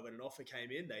that's why when an offer came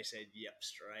in, they said, yep,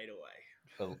 straight away.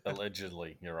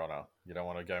 Allegedly, Your Honour. You don't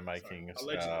want to go making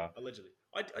allegedly.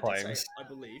 I did say I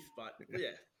believe, but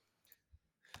yeah.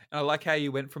 And I like how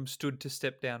you went from stood to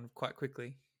step down quite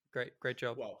quickly. Great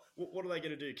job. Well, what are they going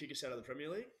to do? Kick us out of the Premier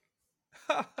League?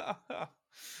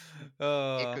 It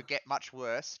Uh, could get much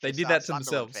worse. they Just did that ask to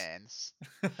Sunderland themselves. fans.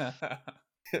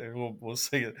 We'll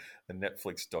see a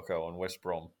Netflix doco on West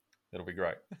Brom. It'll be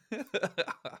great.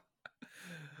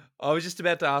 I was just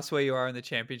about to ask where you are in the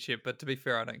championship, but to be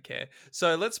fair, I don't care.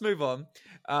 So let's move on.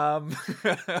 Um,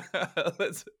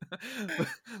 let's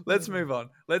let's move on.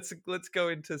 Let's go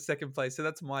into second place. So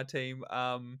that's my team.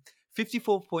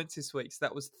 54 points this week. So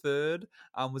that was third.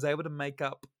 Was able to make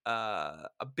up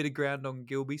a bit of ground on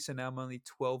Gilby. So now I'm only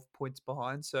 12 points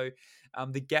behind. So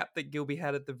the gap that Gilby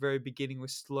had at the very beginning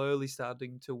was slowly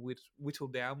starting to whittle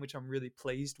down, which I'm really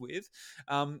pleased with.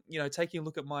 Taking a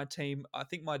look at my team, I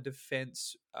think my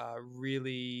defense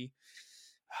really,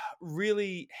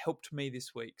 really helped me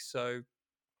this week. So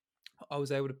I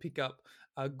was able to pick up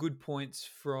good points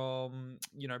from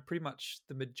pretty much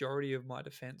the majority of my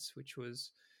defense, which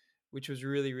was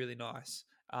really really nice.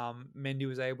 Mendy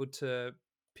was able to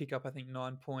pick up I think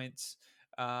 9 points.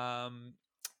 Um,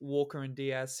 Walker and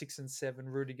Diaz 6 and 7.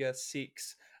 Rudiger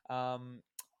 6.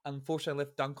 Unfortunately, I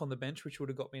left Dunk on the bench, which would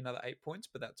have got me another 8 points,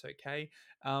 but that's okay.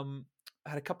 I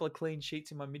had a couple of clean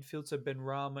sheets in my midfield, so Ben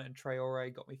Rama and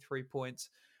Traore got me 3 points.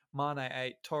 Mane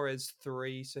 8, Torres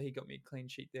 3, so he got me a clean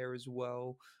sheet there as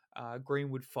well.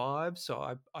 Greenwood 5,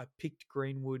 so I picked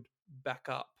Greenwood back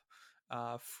up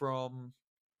from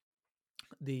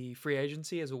the free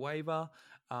agency as a waiver.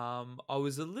 I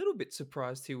was a little bit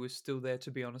surprised he was still there,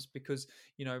 to be honest, because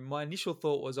my initial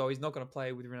thought was, oh, he's not going to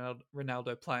play with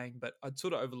Ronaldo playing, but I'd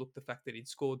sort of overlooked the fact that he'd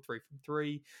scored 3 from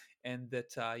 3, and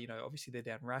that obviously they're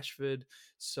down Rashford,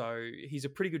 so he's a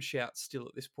pretty good shout still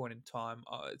at this point in time.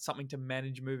 It's something to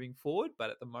manage moving forward, but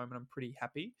at the moment I'm pretty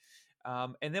happy.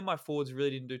 And then my forwards really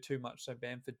didn't do too much. So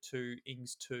Bamford 2,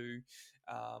 Ings 2.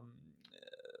 Um,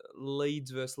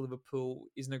 Leeds versus Liverpool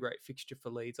isn't a great fixture for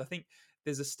Leeds. I think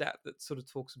there's a stat that sort of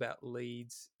talks about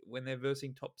Leeds when they're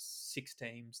versing top 6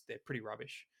 teams, they're pretty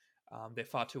rubbish. They're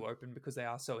far too open because they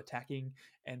are so attacking,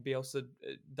 and Bielsa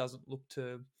doesn't look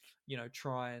to,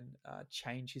 try and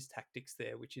change his tactics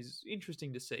there, which is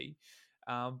interesting to see.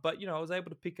 But I was able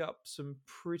to pick up some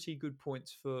pretty good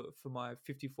points for my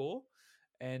 54,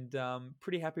 and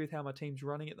pretty happy with how my team's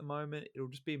running at the moment. It'll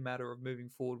just be a matter of moving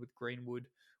forward with Greenwood.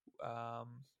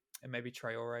 Um, and maybe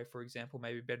Traore, for example,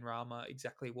 maybe Ben Rama,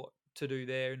 exactly what to do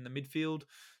there in the midfield.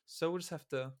 So we'll just have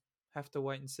to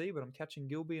wait and see. But I'm catching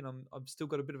Gilby, and I've still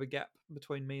got a bit of a gap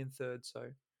between me and third. So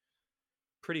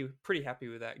pretty happy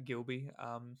with that, Gilby.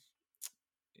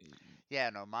 Yeah,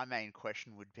 no, my main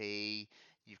question would be,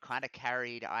 you've kind of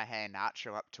carried Ihan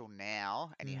Nacho up till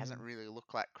now, and he hasn't mm, really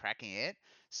looked like cracking it.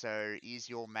 So is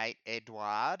your mate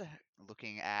Edouard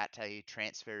looking at a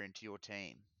transfer into your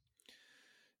team?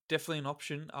 Definitely an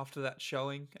option after that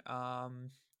showing.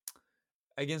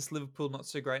 Against Liverpool, not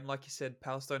so great. And like you said,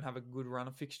 Palace don't have a good run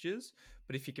of fixtures,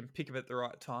 but if you can pick them at the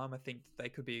right time, I think they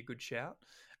could be a good shout.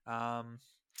 Um,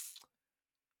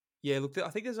 Yeah, look, I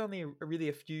think there's only really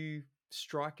a few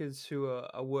strikers who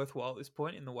are worthwhile at this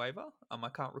point in the waiver. I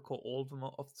can't recall all of them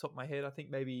off the top of my head. I think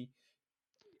maybe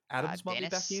Adams might be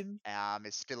back Dennis in.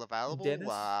 is still available. Dennis,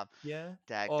 yeah,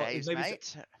 or Dave's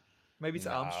mate. maybe it's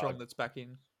Nah, Armstrong that's back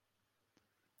in.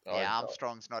 I, Yeah,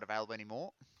 Armstrong's not available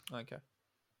anymore. Okay,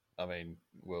 I mean,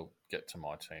 we'll get to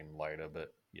my team later,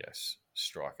 but yes,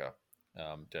 striker,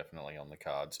 definitely on the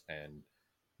cards, and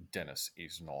Dennis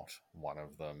is not one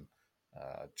of them.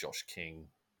 Josh King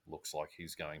looks like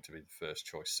he's going to be the first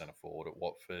choice centre forward at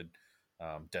Watford.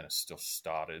 Dennis still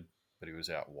started, but he was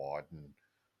out wide, and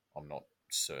I'm not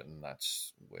certain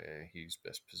that's where his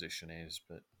best position is.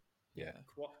 But yeah, yeah,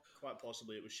 Quite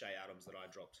possibly it was Shea Adams that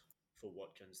I dropped for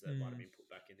Watkins that might have mm, been put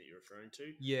back in that you're referring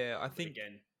to. yeah. I But think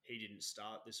again, he didn't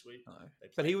start this week. no, They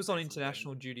but he played was on Nathan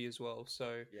international Redmond. duty as well,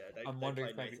 so Yeah, I'm they wondering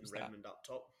if played maybe it Nathan was that. Redmond up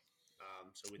top.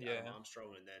 So with Adam Yeah,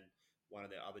 Armstrong, and then one of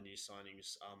their other new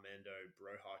signings, Armando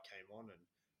Broja, came on, and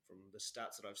from the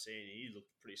stats that I've seen, he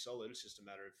looked pretty solid. It's just a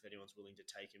matter of if anyone's willing to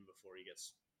take him before he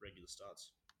gets regular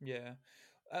starts. yeah.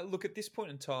 Look, at this point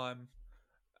in time,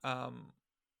 um,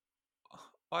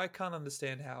 I can't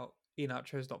understand how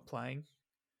Iheanacho's not playing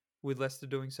with Leicester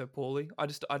doing so poorly.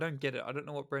 I don't get it. I don't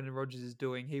know what Brendan Rodgers is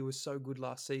doing. He was so good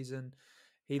last season.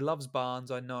 He loves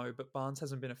Barnes, I know, but Barnes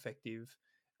hasn't been effective.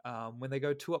 When they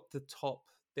go two up the top,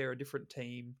 they're a different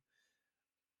team.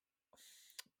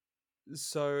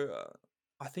 So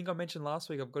I think I mentioned last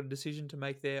week I've got a decision to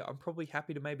make there. I'm probably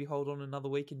happy to maybe hold on another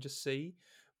week and just see.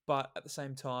 But at the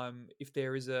same time, if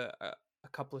there is a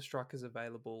couple of strikers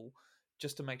available,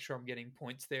 just to make sure I'm getting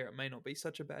points there, it may not be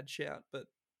such a bad shout. But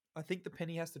I think the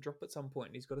penny has to drop at some point,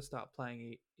 and he's got to start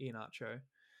playing Iheanacho.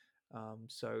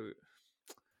 So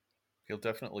He'll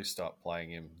definitely start playing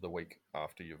him the week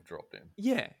after you've dropped him.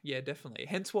 Yeah, definitely.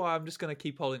 Hence why I'm just going to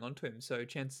keep holding on to him. So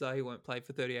chances are he won't play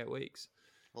for 38 weeks.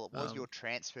 Well, it was your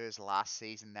transfers last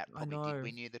season that I probably did know.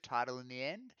 win you the title in the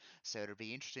end. So it'll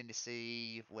be interesting to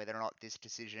see whether or not this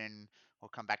decision will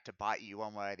come back to bite you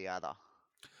one way or the other.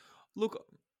 Look,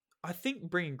 I think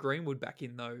bringing Greenwood back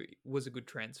in though was a good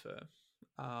transfer.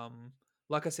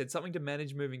 Like I said, something to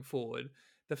manage moving forward.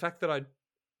 The fact that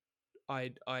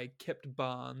I kept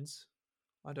Barnes,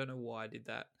 I don't know why I did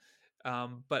that.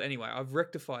 But anyway, I've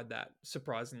rectified that.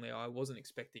 Surprisingly, I wasn't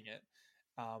expecting it.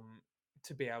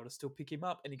 To be able to still pick him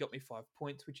up, and he got me 5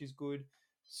 points, which is good.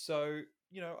 So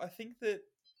I think that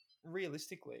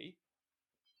realistically,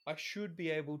 I should be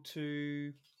able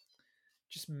to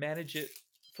just manage it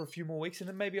for a few more weeks, and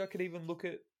then maybe I could even look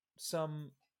at some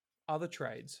other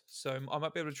trades. So I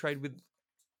might be able to trade with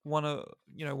one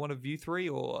of you three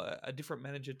or a different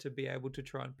manager to be able to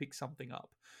try and pick something up.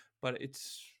 But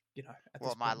it's at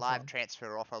Well, this my point in live time.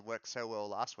 transfer offer worked so well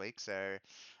last week, so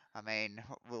I mean,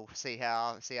 we'll see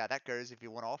how that goes if you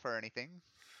want to offer anything.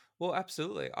 Well,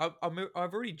 absolutely. I've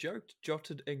already joked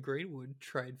Jotted and Greenwood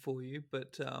trade for you,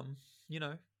 but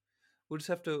we'll just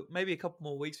have to maybe a couple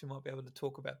more weeks. We might be able to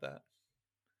talk about that.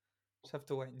 Just have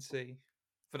to wait and see.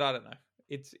 But I don't know.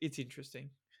 It's interesting.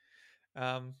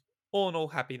 All in all,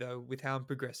 happy though with how I'm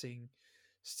progressing.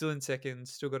 Still in second.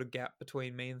 Still got a gap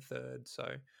between me and third, so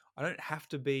I don't have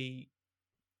to be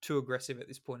too aggressive at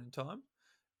this point in time,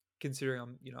 considering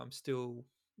I'm still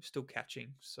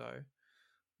catching. So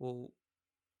we'll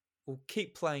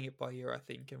keep playing it by ear, I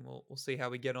think, and we'll see how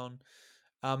we get on.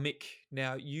 Mick,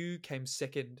 now you came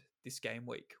second this game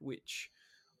week, which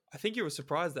I think you were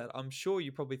surprised at. I'm sure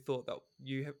you probably thought that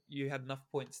you had enough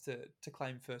points to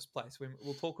claim first place.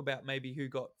 We'll talk about maybe who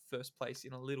got first place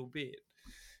in a little bit,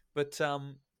 but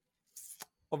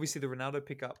obviously the Ronaldo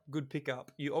pickup, good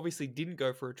pickup. You obviously didn't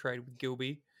go for a trade with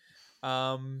Gilby.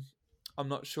 I'm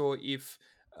not sure if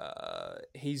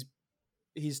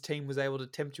his team was able to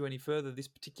tempt you any further this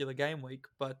particular game week,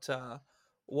 but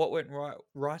what went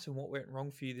right and what went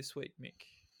wrong for you this week, Mick?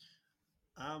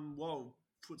 Well,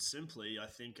 put simply, I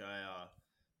think I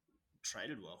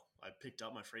traded well. I picked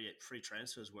up my free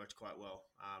transfers, worked quite well.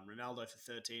 Ronaldo for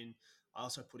 13. I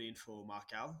also put in for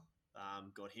Marcal,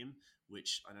 got him,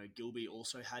 which I know Gilby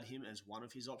also had him as one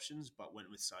of his options, but went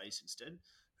with Saiz instead,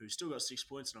 who still got 6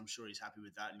 points, and I'm sure he's happy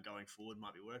with that, and going forward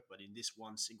might be work. But in this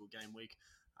one single game week,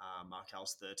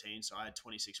 Marcal's 13, so I had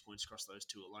 26 points across those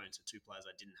two alone, so two players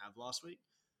I didn't have last week.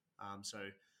 So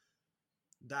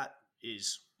that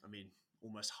is, I mean,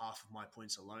 almost half of my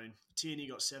points alone. Tierney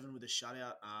got 7 with a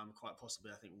shutout. Quite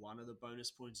possibly, I think, one of the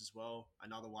bonus points as well.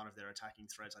 Another one of their attacking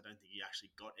threats. I don't think he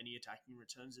actually got any attacking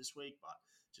returns this week, but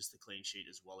just the clean sheet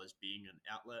as well as being an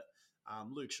outlet.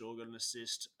 Luke Shaw got an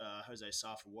assist. Jose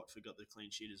Sarr for Watford got the clean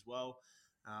sheet as well.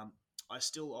 I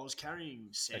was carrying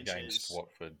Sanchez against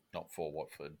Watford, not for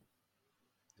Watford.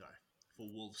 Sorry, for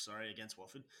Wolves. Sorry, against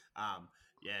Watford.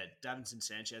 Yeah, Davinson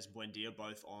Sanchez and Buendia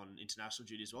both on international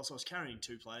duty as well. So I was carrying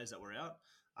 2 players that were out.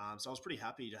 So I was pretty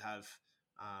happy to have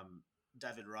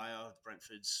David Raya,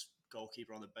 Brentford's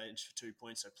goalkeeper, on the bench for 2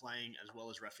 points. So playing as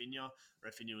well as Rafinha.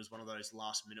 Rafinha was one of those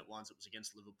last-minute ones that was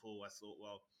against Liverpool. I thought,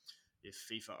 well, if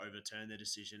FIFA overturn their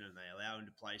decision and they allow him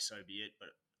to play, so be it. But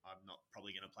I'm not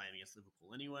probably going to play him against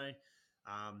Liverpool anyway.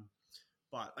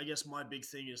 But I guess my big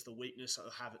thing is the weakness I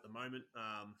have at the moment.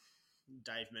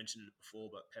 Dave mentioned it before,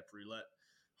 but Pep Roulette.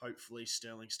 Hopefully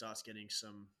Sterling starts getting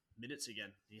some minutes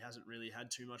again. He hasn't really had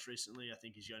too much recently. I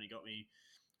think he's only got me,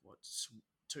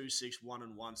 2, 6, 1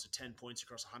 and 1, so 10 points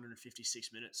across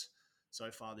 156 minutes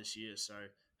so far this year. So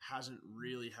hasn't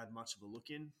really had much of a look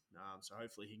in. So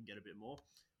hopefully he can get a bit more.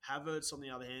 Havertz, on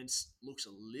the other hand, looks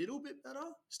a little bit better.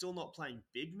 Still not playing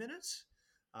big minutes,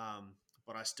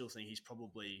 but I still think he's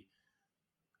probably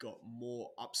got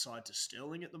more upside to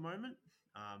Sterling at the moment,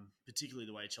 particularly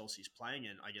the way Chelsea's playing,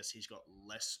 and I guess he's got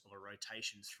less of a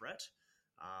rotation threat.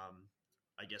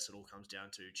 I guess it all comes down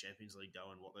to Champions League,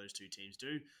 though, and what those two teams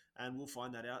do, and we'll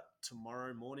find that out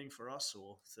tomorrow morning for us,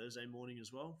 or Thursday morning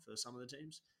as well for some of the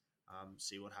teams.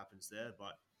 See what happens there,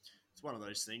 but it's one of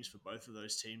those things for both of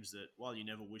those teams that, while you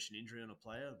never wish an injury on a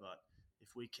player, but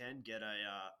if we can get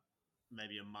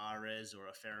maybe a Mahrez or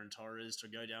a Ferran Torres to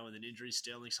go down with an injury,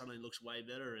 Sterling suddenly looks way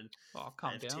better. And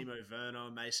calm if down. Timo Werner,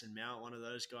 Mason Mount, one of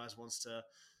those guys wants to,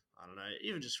 I don't know,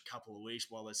 even just a couple of weeks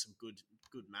while there's some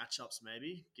good matchups,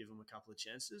 maybe give them a couple of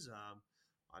chances.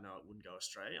 I know it wouldn't go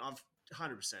astray. I've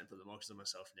 100% put the markers on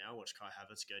myself now. Watch Kai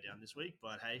Havertz go down this week,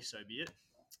 but hey, so be it.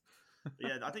 But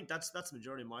yeah, I think that's the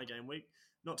majority of my game week.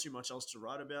 Not too much else to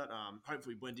write about.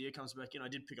 Hopefully Buendia comes back in. I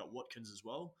did pick up Watkins as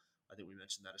well. I think we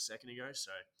mentioned that a second ago.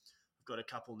 So I've got a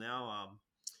couple now.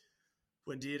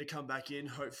 Wendy to come back in,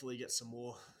 hopefully get some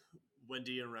more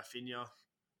Wendy and Rafinha,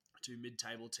 two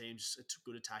mid-table teams,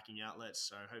 good attacking outlets.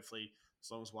 So hopefully,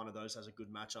 as long as one of those has a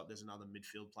good matchup, there's another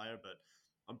midfield player. But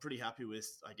I'm pretty happy with,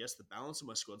 I guess, the balance of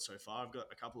my squad so far. I've got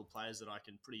a couple of players that I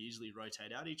can pretty easily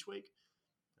rotate out each week.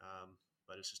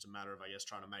 But it's just a matter of, I guess,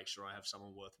 trying to make sure I have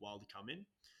someone worthwhile to come in.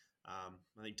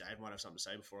 I think Dave might have something to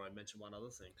say before I mention one other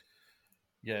thing.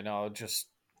 Yeah, no, I just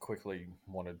quickly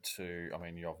wanted to, I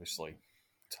mean, you obviously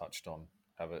touched on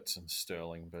Havertz and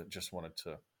Sterling, but just wanted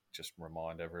to just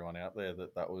remind everyone out there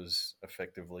that that was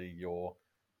effectively your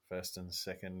first and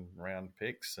second round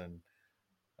picks, and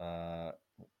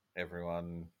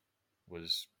everyone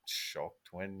was shocked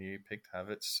when you picked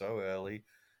Havertz so early,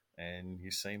 and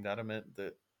you seemed adamant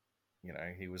that, you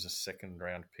know, he was a second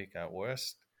round pick at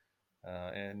worst.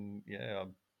 And yeah,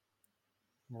 I'm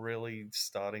really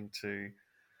starting to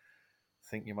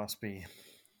think you must be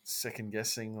second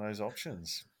guessing those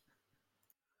options.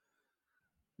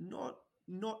 Not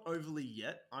overly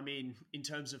yet. I mean, in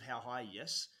terms of how high,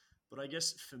 yes. But I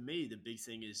guess for me, the big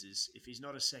thing is if he's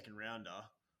not a second rounder,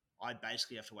 I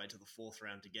basically have to wait till the fourth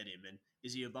round to get him. And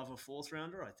is he above a fourth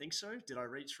rounder? I think so. Did I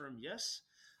reach for him? Yes.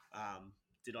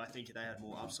 Did I think they had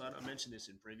more upside? I mentioned this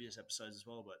in previous episodes as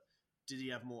well, but did he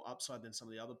have more upside than some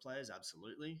of the other players?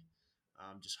 Absolutely.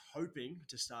 Just hoping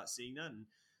to start seeing that. And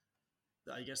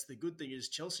I guess the good thing is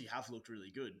Chelsea have looked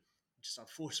really good. Just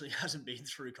unfortunately hasn't been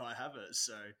through Kai Havertz.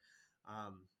 So,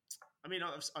 I mean,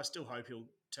 I still hope he'll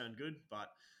turn good, but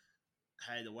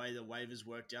hey, the way the waivers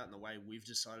worked out and the way we've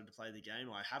decided to play the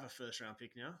game, I have a first round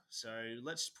pick now. So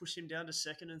let's push him down to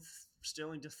second and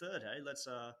Sterling to third. Hey, let's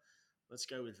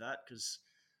go with that, because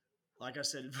like I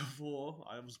said before,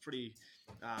 I was pretty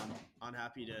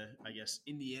unhappy to, I guess,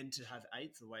 in the end to have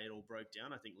eighth, the way it all broke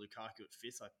down. I think Lukaku at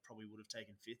fifth, I probably would have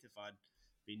taken fifth if I'd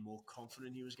been more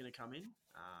confident he was going to come in.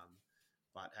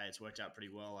 But hey, it's worked out pretty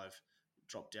well. I've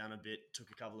dropped down a bit, took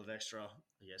a couple of extra,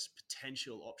 I guess,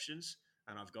 potential options,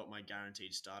 and I've got my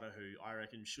guaranteed starter, who I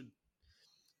reckon should,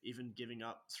 even giving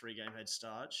up 3-game head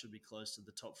start, should be close to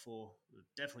the top 4,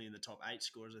 definitely in the top 8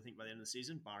 scorers, I think, by the end of the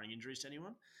season, barring injuries to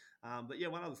anyone. But yeah,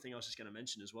 one other thing I was just going to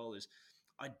mention as well is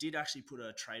I did actually put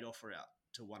a trade offer out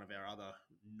to one of our other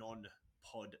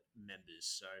non-pod members.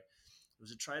 So it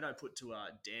was a trade I put to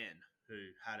Dan, who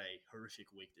had a horrific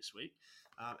week this week.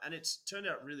 And it's turned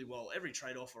out really well. Every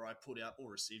trade offer I put out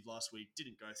or received last week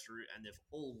didn't go through, and they've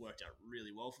all worked out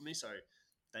really well for me. So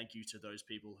thank you to those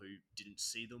people who didn't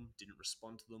see them, didn't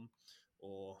respond to them,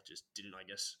 or just didn't, I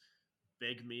guess,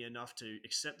 beg me enough to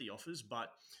accept the offers.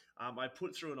 But I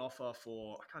put through an offer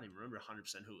for, I can't even remember 100%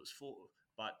 who it was for,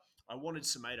 but I wanted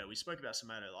Semedo. We spoke about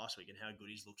Semedo last week and how good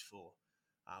he's looked for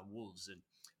Wolves. And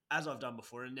as I've done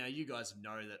before, and now you guys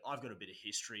know that I've got a bit of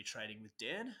history trading with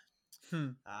Dan.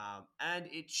 And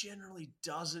it generally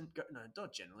doesn't go, no,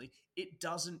 not generally, it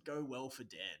doesn't go well for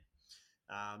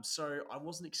Dan. So I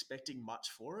wasn't expecting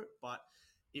much for it, but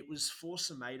it was for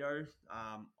Semedo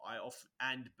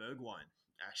and Bergwijn,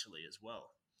 actually, as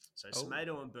well. So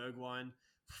Semedo and Bergwijn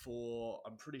for,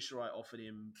 I'm pretty sure I offered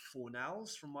him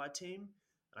Fornals from my team,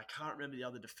 and I can't remember the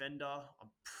other defender. I'm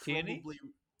probably... Tierney?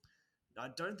 I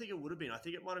don't think it would have been. I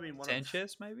think it might have been one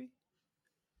Sanchez, maybe?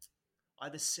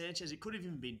 Either Sanchez. It could have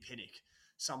even been Pinnock.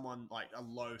 Someone like a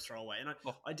low throwaway. And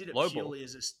I did it low purely ball.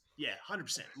 as a... Yeah,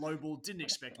 100%. Low ball. Didn't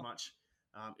expect much.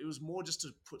 It was more just to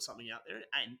put something out there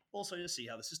and also to see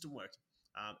how the system worked.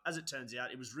 As it turns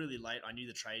out, it was really late. I knew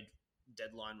the trade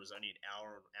deadline was only an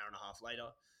hour and a half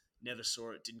later. Never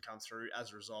saw it. Didn't come through.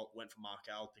 As a result, went for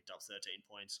Markel, picked up 13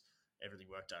 points. Everything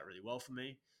worked out really well for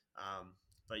me.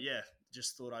 But yeah,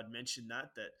 just thought I'd mention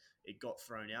that it got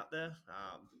thrown out there.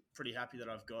 Pretty happy that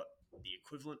I've got the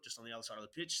equivalent just on the other side of the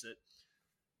pitch, that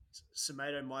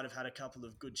Semedo might have had a couple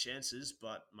of good chances,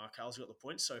 but Markel's got the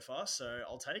points so far, so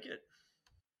I'll take it.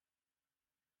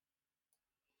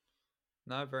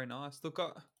 No, very nice. Look,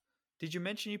 did you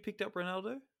mention you picked up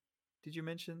Ronaldo? Did you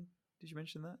mention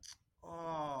that?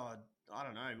 Oh, I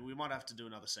don't know. We might have to do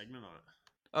another segment on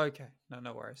it. Okay.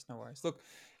 No worries. Look,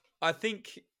 I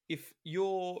think if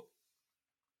your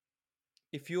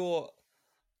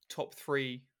top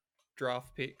 3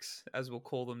 draft picks, as we'll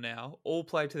call them now, all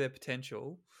play to their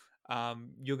potential,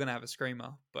 you're going to have a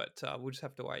screamer. But we'll just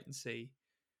have to wait and see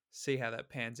how that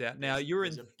pans out. Now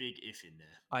there's a big if in there.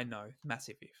 I know,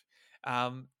 massive if.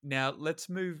 Now let's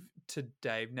move to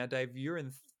Dave. Now, Dave, you're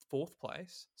in 4th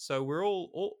place, so we're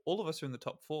all of us are in the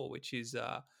top 4, which is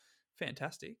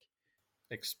fantastic.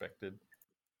 Expected.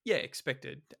 Yeah,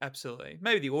 expected. Absolutely.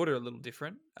 Maybe the order a little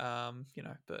different,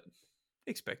 but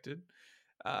expected.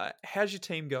 How's your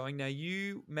team going? Now,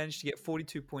 you managed to get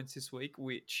 42 points this week,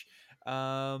 which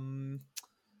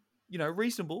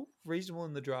Reasonable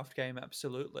in the draft game,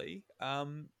 absolutely. There's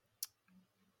not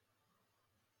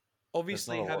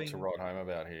Obviously a lot to having, write home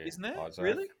about here, isn't there? Isaac.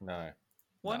 Really? No.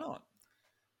 Why No. not?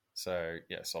 So,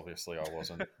 yes, obviously I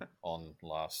wasn't on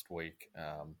last week.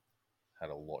 Had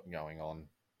a lot going on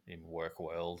in work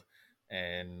world,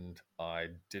 and I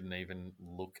didn't even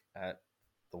look at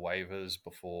the waivers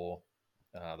before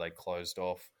they closed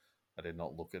off. I did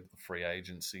not look at the free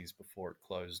agencies before it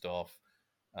closed off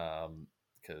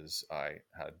because I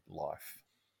had life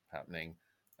happening.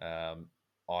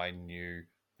 I knew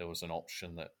there was an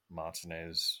option that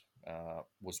Martinez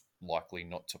was likely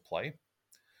not to play,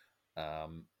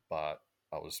 but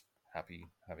I was happy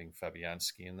having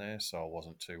Fabianski in there, so I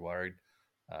wasn't too worried.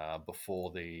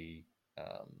 Before the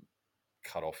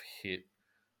cutoff hit,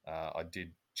 I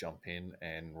did jump in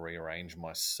and rearrange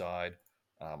my side.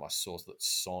 I saw that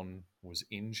Son was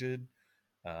injured.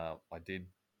 I did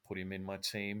put him in my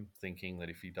team, thinking that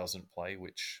if he doesn't play,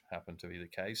 which happened to be the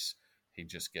case, he'd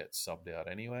just get subbed out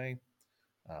anyway.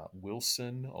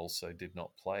 Wilson also did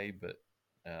not play, but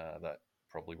that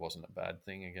probably wasn't a bad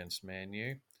thing against Man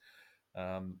U.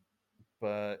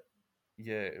 But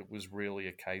yeah, it was really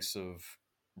a case of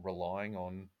relying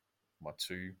on my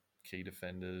two key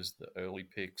defenders. The early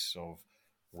picks of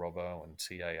Robbo and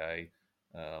TAA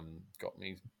got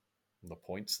me the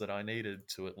points that I needed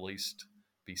to at least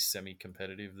be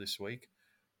semi-competitive this week.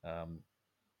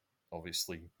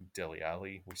 Obviously, Dele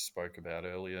Alli, we spoke about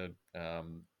earlier.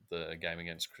 The game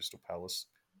against Crystal Palace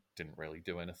didn't really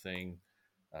do anything.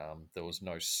 There was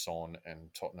no Son,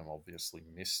 and Tottenham obviously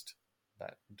missed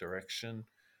that direction.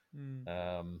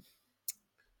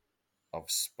 I've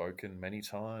spoken many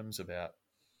times about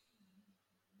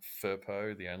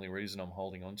Firpo. The only reason I'm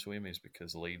holding on to him is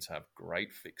because Leeds have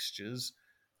great fixtures,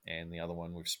 and the other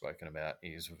one we've spoken about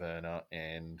is Werner,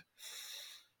 and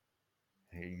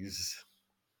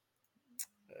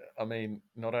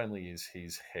not only is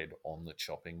his head on the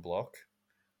chopping block,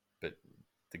 but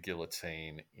the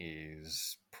guillotine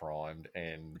is primed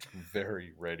and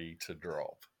very ready to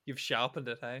drop. You've sharpened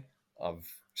it, hey? I've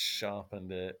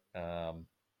sharpened it. I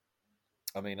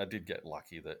did get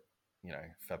lucky that,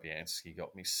 Fabianski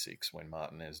got me 6 when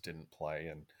Martinez didn't play.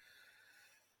 And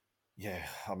yeah,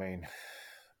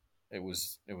 it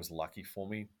was lucky for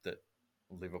me that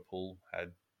Liverpool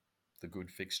had the good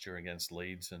fixture against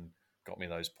Leeds and got me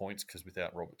those points, because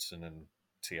without Robertson and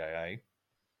TAA,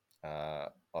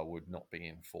 I would not be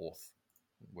in 4th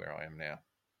where I am now.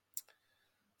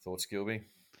 Thoughts, Gilby?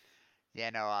 Yeah,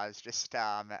 no, I was just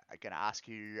going to ask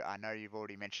you. I know you've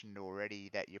already mentioned already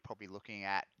that you're probably looking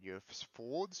at your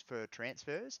forwards for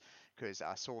transfers, because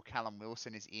I saw Callum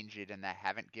Wilson is injured and they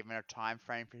haven't given a time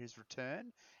frame for his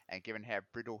return. And given how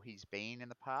brittle he's been in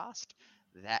the past,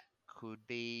 that could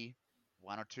be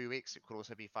 1 or 2 weeks. It could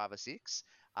also be 5 or 6.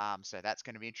 So that's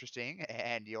going to be interesting.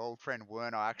 And your old friend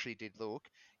Werner, I actually did look.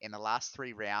 In the last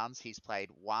 3 rounds, he's played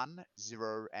 1,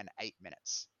 0, and 8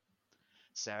 minutes.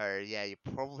 So, yeah, you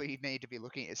probably need to be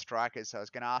looking at strikers. So I was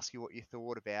going to ask you what you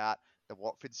thought about the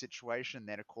Watford situation.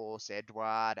 Then, of course,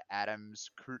 Edouard,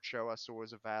 Adams, Crucho I saw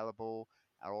was available.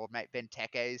 Our old mate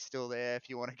Benteke is still there if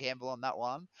you want to gamble on that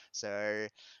one. So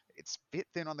it's a bit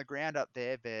thin on the ground up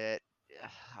there, but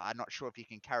I'm not sure if you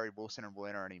can carry Wilson and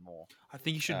Werner anymore. I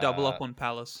think you should double up on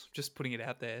Palace. Just putting it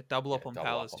out there. Double up on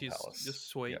Palace. Just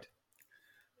sweet. Yep.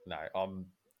 No,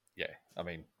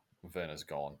 Werner's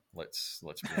gone. Let's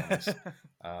be honest.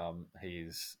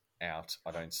 He's out.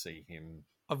 I don't see him.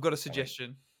 I've got a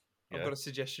suggestion. I've got a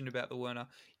suggestion about the Werner.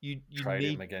 You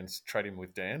trade him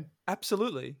with Dan.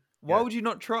 Absolutely. Why would you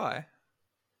not try?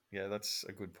 Yeah, that's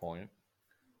a good point.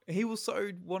 He will so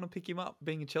want to pick him up,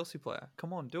 being a Chelsea player.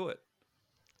 Come on, do it.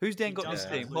 Who's Dan got in his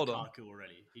team? Hold on.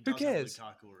 Who cares?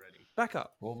 Already. Back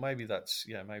up. Well, maybe that's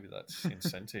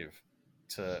incentive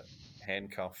to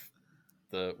handcuff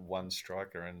the one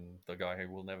striker and the guy who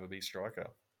will never be striker.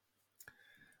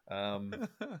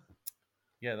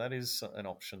 Yeah, that is an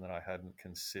option that I hadn't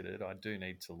considered. I do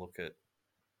need to look at.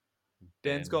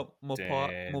 Dan's got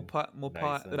Mopay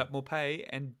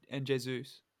and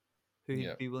Jesus, who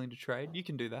he'd be willing to trade. You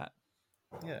can do that.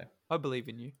 Yeah, I believe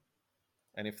in you.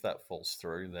 And if that falls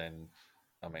through, then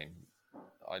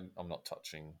I'm not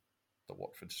touching the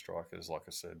Watford strikers. Like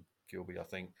I said, Gilby, I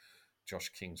think Josh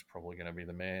King's probably going to be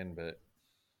the man, but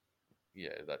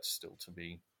yeah, that's still to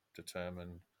be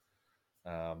determined.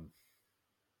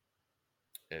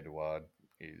 Edouard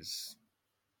is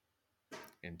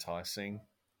enticing,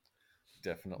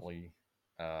 definitely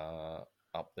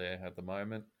up there at the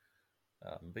moment.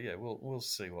 But yeah, we'll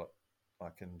see what I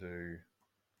can do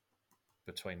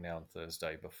between now and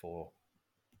Thursday before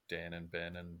Dan and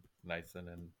Ben and Nathan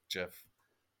and Jeff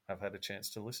have had a chance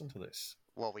to listen to this.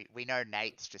 Well, we know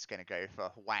Nate's just going to go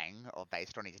for Wang, or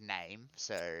based on his name,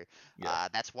 so Yeah.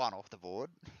 that's one off the board.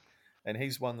 And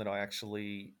he's one that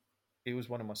he was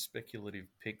one of my speculative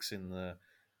picks in the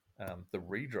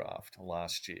redraft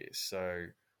last year. So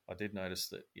I did notice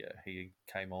that, he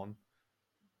came on,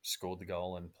 scored the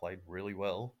goal, and played really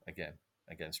well again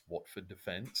against Watford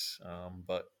defence.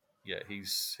 But yeah,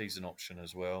 he's an option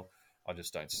as well. I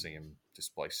just don't see him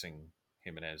displacing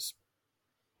Jimenez.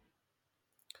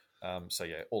 So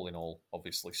yeah, all in all,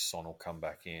 obviously Son will come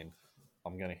back in.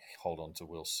 I'm going to hold on to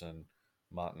Wilson.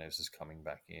 Martinez is coming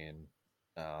back in.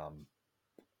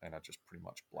 And I just pretty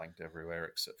much blanked everywhere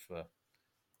except for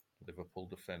Liverpool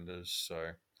defenders.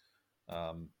 So,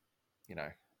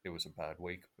 it was a bad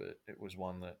week, but it was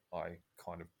one that I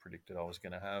kind of predicted I was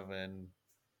going to have, and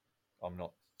I'm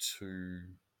not too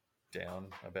down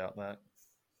about that.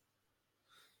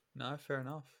 No, fair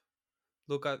enough.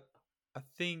 Look, I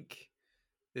think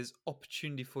there's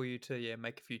opportunity for you to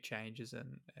make a few changes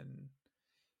and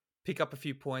pick up a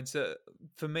few points.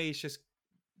 For me, it's just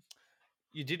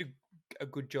you did a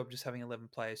good job just having 11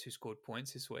 players who scored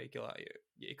points this week. Like,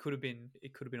 it could have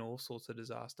been all sorts of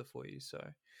disaster for you. So,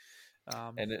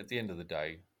 and at the end of the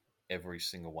day, every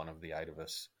single one of the 8 of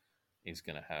us is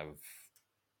going to have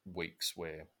weeks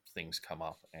where things come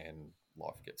up and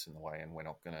life gets in the way, and we're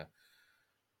not going to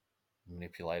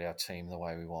manipulate our team the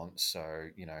way we want. So,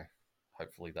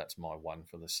 hopefully that's my one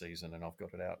for the season, and I've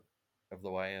got it out of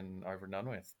the way and over and done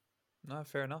with. No,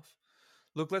 fair enough.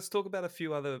 Look, let's talk about a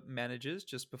few other managers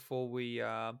just before we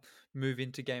move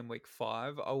into game week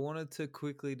 5. I wanted to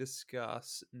quickly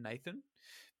discuss Nathan,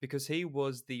 because he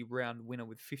was the round winner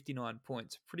with 59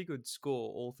 points. Pretty good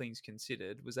score, all things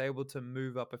considered. Was able to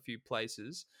move up a few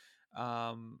places.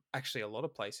 Actually, a lot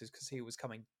of places, because he was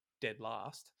coming dead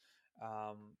last.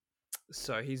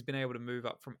 So he's been able to move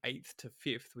up from 8th to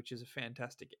 5th, which is a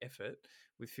fantastic effort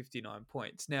with 59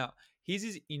 points. Now, his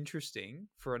is interesting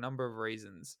for a number of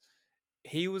reasons.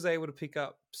 He was able to pick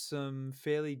up some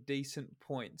fairly decent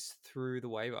points through the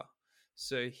waiver.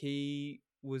 So he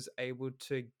was able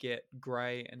to get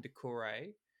Gray and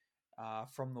Doucouré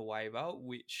from the waiver,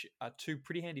 which are 2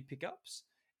 pretty handy pickups.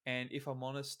 And if I'm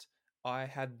honest, I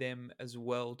had them as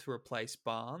well to replace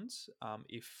Barnes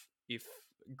if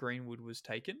Greenwood was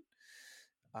taken.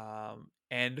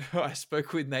 And I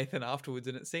spoke with Nathan afterwards,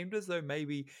 and it seemed as though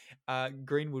maybe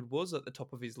Greenwood was at the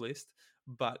top of his list,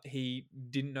 but he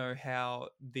didn't know how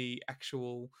the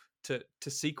actual to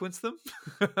sequence them,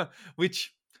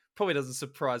 which probably doesn't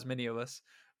surprise many of us.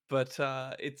 But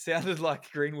it sounded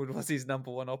like Greenwood was his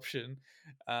number one option.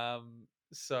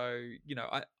 So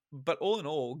but all in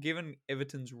all, given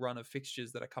Everton's run of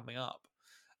fixtures that are coming up,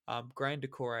 Gray and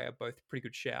Doucouré are both pretty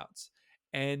good shouts.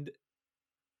 And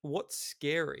what's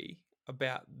scary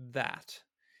about that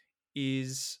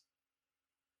is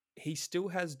he still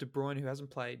has De Bruyne, who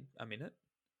hasn't played a minute,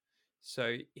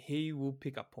 so he will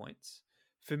pick up points.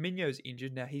 Firmino's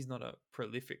injured. Now, he's not a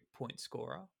prolific point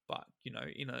scorer, but,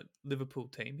 in a Liverpool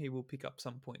team, he will pick up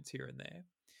some points here and there.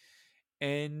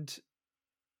 And,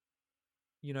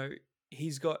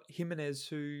 he's got Jimenez,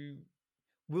 who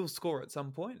will score at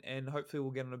some point, and hopefully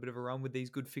we'll get on a bit of a run with these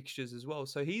good fixtures as well.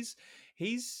 So his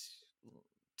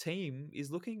team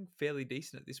is looking fairly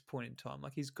decent at this point in time.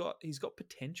 Like, he's got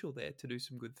potential there to do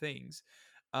some good things.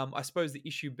 I suppose the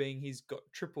issue being he's got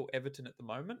triple Everton at the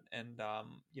moment, and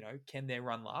can their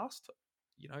run last?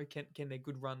 Can their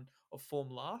good run of form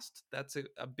last? That's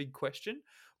a big question.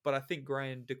 But I think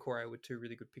Gray and Doucouré were 2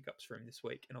 really good pickups for him this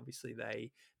week, and obviously they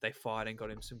fired and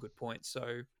got him some good points. So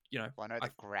I know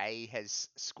that Gray has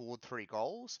scored 3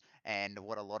 goals, and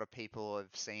what a lot of people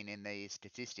have seen in the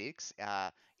statistics,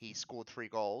 he scored 3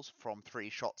 goals from 3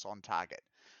 shots on target.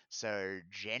 So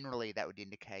generally, that would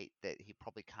indicate that he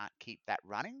probably can't keep that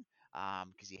running,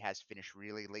 because he has finished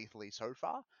really lethally so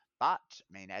far. But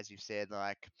I mean, as you've said,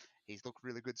 like, he's looked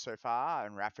really good so far,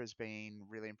 and Rafa's been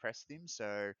really impressed with him.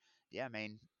 So yeah, I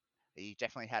mean, he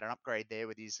definitely had an upgrade there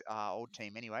with his old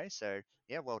team anyway. So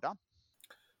yeah, well done.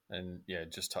 And yeah,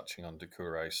 just touching on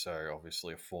Doucouré, so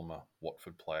obviously a former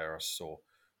Watford player. I saw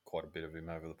quite a bit of him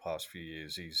over the past few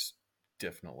years. He's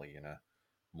definitely in a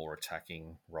more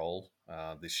attacking role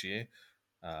this year.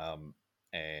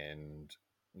 And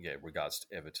yeah, regards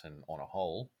to Everton on a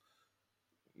whole,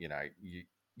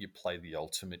 you play the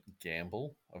ultimate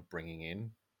gamble of bringing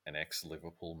in an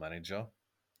ex-Liverpool manager,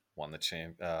 got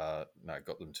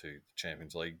them to the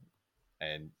Champions League,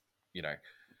 and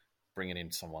bringing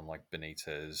in someone like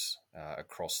Benitez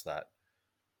across that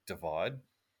divide.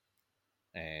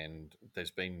 And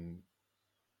there's been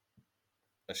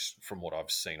from what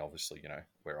I've seen, obviously,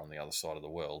 we're on the other side of the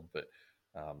world, but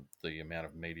the amount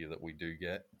of media that we do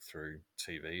get through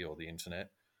TV or the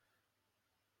internet,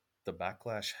 the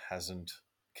backlash hasn't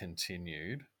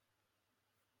continued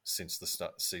since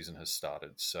the season has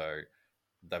started. So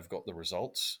they've got the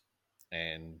results,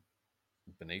 and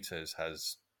Benitez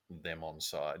has them on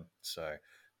side. So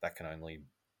that can only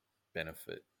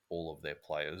benefit all of their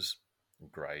players,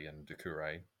 Gray and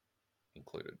Doucouré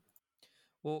included.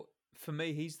 Well, for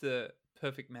me, he's the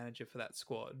perfect manager for that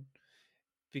squad.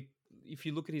 If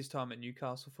you look at his time at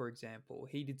Newcastle, for example,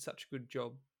 he did such a good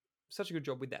job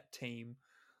with that team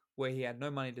where he had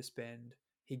no money to spend.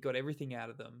 He got everything out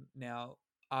of them. Now,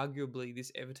 arguably,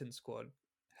 this Everton squad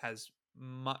has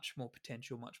much more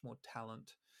potential, much more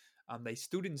talent. They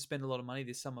still didn't spend a lot of money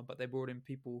this summer, but they brought in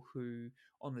people who,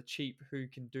 on the cheap, who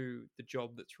can do the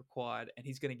job that's required, and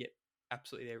he's going to get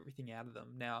absolutely everything out of them.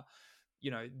 Now,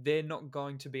 they're not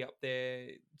going to be up there,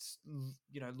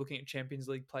 looking at Champions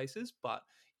League places, but,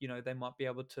 they might be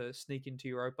able to sneak into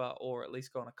Europa or at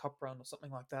least go on a cup run or something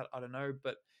like that. I don't know,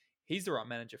 but he's the right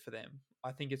manager for them.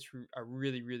 I think it's a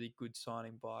really, really good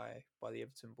signing by the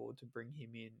Everton board to bring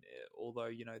him in, although,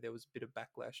 there was a bit of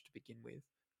backlash to begin with,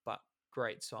 but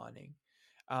great signing.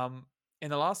 And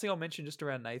the last thing I'll mention just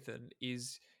around Nathan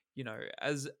is,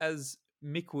 as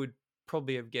Mick would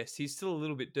probably have guessed, he's still a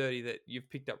little bit dirty that you've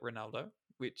picked up Ronaldo,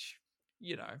 which,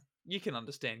 you can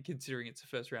understand considering it's a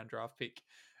first round draft pick.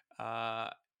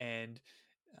 And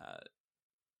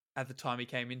at the time he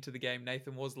came into the game,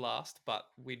 Nathan was last, but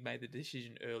we'd made the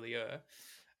decision earlier.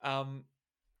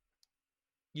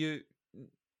 You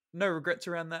no regrets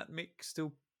around that, Mick?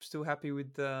 Still happy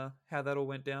with how that all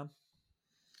went down?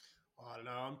 I don't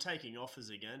know. I'm taking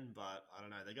offers again, but I don't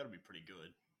know. They got to be pretty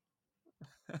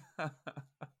good.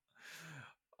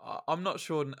 I'm not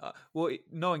sure. Well,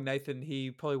 knowing Nathan,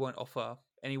 he probably won't offer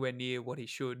anywhere near what he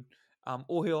should,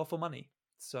 or he'll offer money.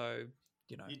 So,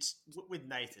 It's with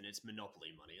Nathan, it's monopoly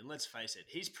money, and let's face it,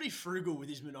 he's pretty frugal with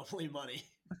his monopoly money.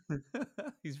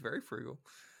 He's very frugal,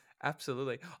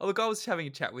 absolutely. Oh, look, I was having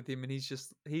a chat with him, and he's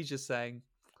just saying,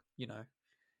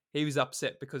 he was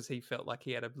upset because he felt like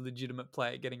he had a legitimate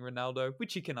player getting Ronaldo,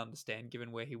 which you can understand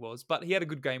given where he was. But he had a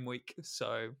good game week,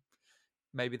 so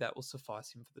maybe that will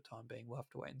suffice him for the time being. We'll have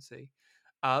to wait and see.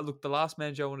 Look, the last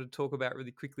manager I wanted to talk about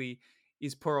really quickly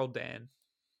is poor old Dan.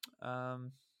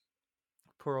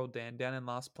 Poor old Dan, down in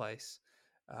last place.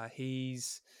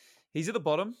 He's at the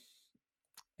bottom,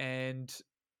 and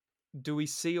do we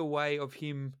see a way of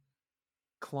him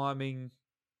climbing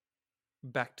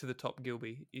back to the top,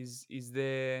 Gilby? Is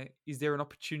there an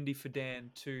opportunity for Dan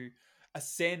to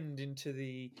ascend into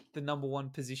the number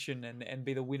one position and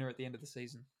be the winner at the end of the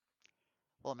season?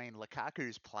 Well, I mean,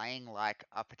 Lukaku's playing like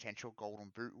a potential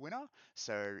Golden Boot winner.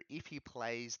 So if he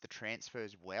plays the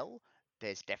transfers well,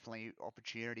 there's definitely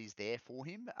opportunities there for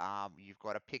him. You've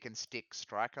got a pick and stick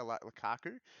striker like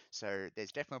Lukaku, so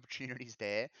there's definitely opportunities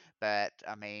there. But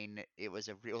I mean, it was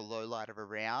a real low light of a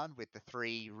round, with the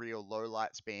three real low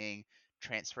lights being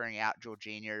transferring out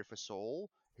Jorginho for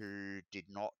Saul, who did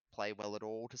not play well at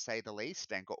all, to say the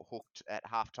least, and got hooked at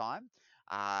halftime.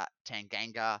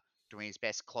 Tanganga doing his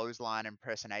best clothesline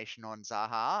impersonation on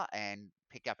Zaha and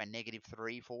pick up a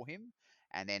 -3 for him.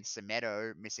 And then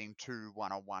Semedo missing two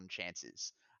one-on-one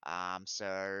chances.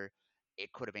 So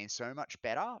it could have been so much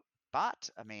better. But,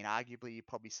 I mean, arguably, you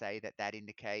probably say that that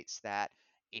indicates that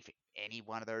if any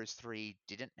one of those three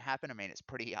didn't happen, I mean, it's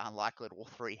pretty unlikely that all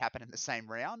three happen in the same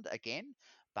round again.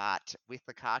 But with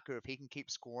Lukaku, if he can keep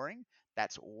scoring,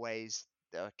 that's always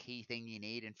the key thing you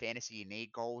need in fantasy. You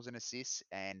need goals and assists,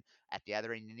 and at the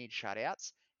other end, you need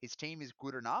shutouts. His team is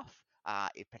good enough.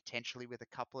 It potentially with a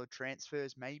couple of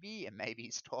transfers, maybe, and maybe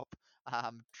stop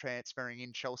transferring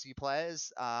in Chelsea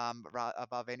players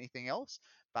above anything else.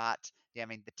 But yeah, I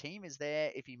mean, the team is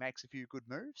there if he makes a few good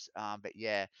moves. But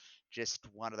yeah, just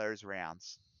one of those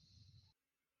rounds.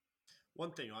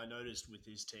 One thing I noticed with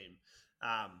his team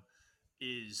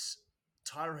is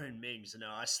Tyrone Mings.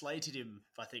 Now, I slated him,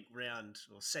 I think, round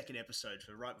or second episode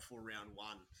for right before round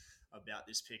one about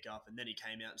this pickup, and then he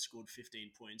came out and scored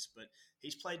 15 points. But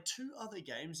he's played two other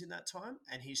games in that time,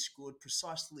 and he's scored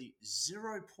precisely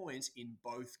 0 points in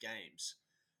both games.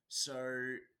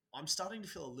 So I'm starting to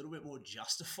feel a little bit more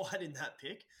justified in that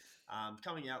pick,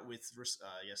 coming out with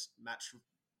match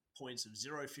points of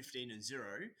 0, 15, and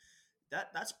 0.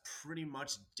 That's pretty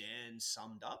much Dan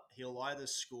summed up. He'll either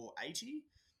score 80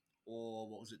 or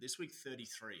what was it this week,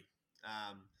 33.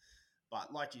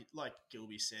 But like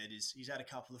Gilby said, he's had a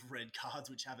couple of red cards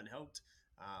which haven't helped.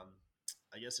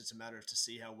 I guess it's a matter of to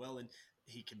see how well and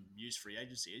he can use free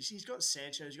agency. He's got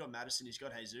Sancho, he's got Madison, he's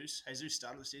got Jesus. Jesus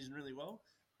started the season really well.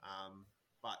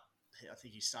 But I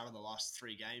think he started the last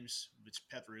 3 games. It's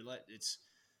Pep Roulette. It's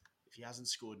if he hasn't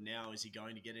scored now, is he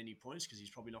going to get any points? Because he's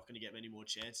probably not going to get many more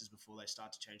chances before they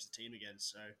start to change the team again.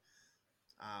 So,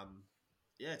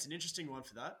 yeah, it's an interesting one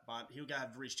for that. But he'll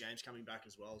have Reece James coming back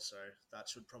as well, so that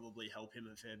should probably help him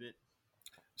a fair bit.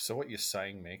 So what you're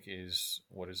saying, Mick, is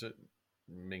what is it?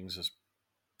 Mings has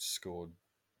scored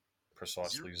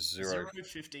precisely 0,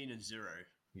 15, and 0.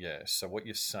 Yeah. So what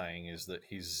you're saying is that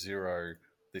his 0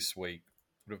 this week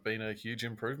would have been a huge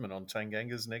improvement on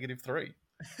Tanganga's -3.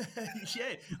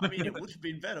 Yeah, I mean it would have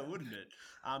been better, wouldn't it?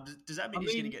 Does that mean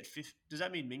he's going to get? Does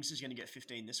that mean Mings is going to get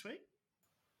 15 this week?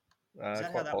 Is that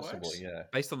how Quite that possibly, works? yeah.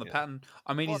 Based on the Yeah. pattern.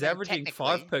 I mean, Well, he's I mean, averaging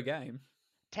 5 technically- per game.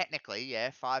 Technically, yeah,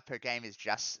 5 per game is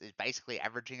basically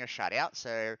averaging a shutout.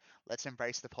 So let's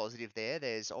embrace the positive there.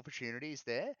 There's opportunities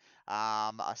there.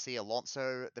 I see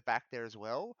Alonso at the back there as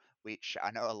well, which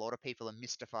I know a lot of people are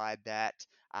mystified that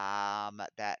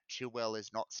that Chilwell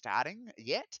is not starting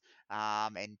yet.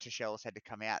 And Tuchel's had to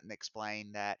come out and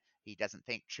explain that he doesn't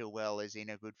think Chilwell is in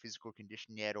a good physical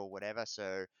condition yet or whatever.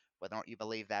 So whether or not you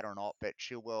believe that or not, but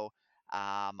Chilwell,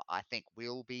 I think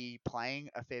will be playing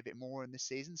a fair bit more in this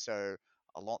season. So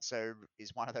Alonso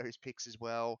is one of those picks as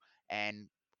well, and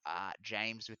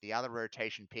James with the other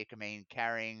rotation pick. I mean,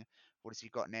 carrying what has he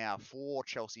got now? 4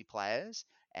 Chelsea players,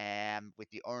 and with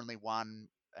the only one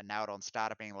nailed on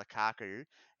starter being Lukaku.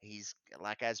 He's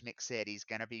like as Mick said, he's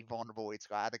going to be vulnerable. It's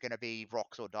either going to be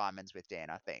rocks or diamonds with Dan,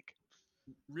 I think.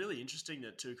 Really interesting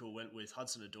that Tuchel went with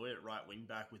Hudson-Odoi at right wing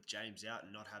back with James out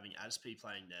and not having Aspi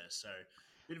playing there. So,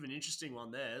 bit of an interesting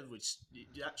one there, which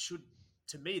that should.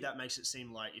 To me, that makes it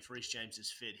seem like if Reece James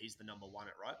is fit, he's the number 1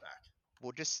 at right back.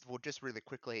 We'll just really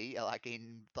quickly,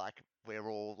 we're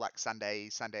all like Sunday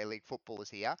league footballers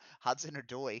here.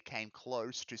 Hudson-Odoi came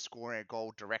close to scoring a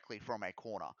goal directly from a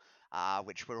corner,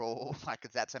 which we're all like,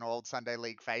 that's an old Sunday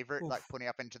league favorite, like putting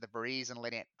up into the breeze and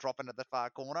letting it drop into the far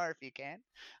corner if you can.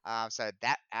 So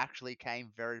that actually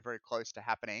came very, very close to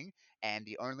happening, and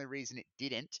the only reason it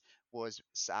didn't was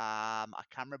I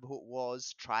can't remember who it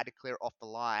was, tried to clear it off the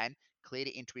line, cleared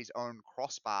it into his own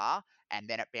crossbar, and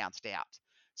then it bounced out.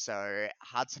 So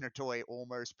Hudson-Odoi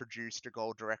almost produced a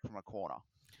goal direct from a corner.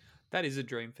 That is a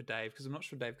dream for Dave, because I'm not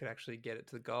sure Dave could actually get it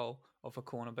to the goal off a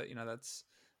corner, but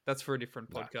that's for a different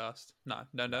podcast. No,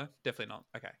 definitely not.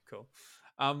 Okay, cool.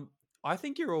 I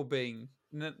think you're all being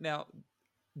now.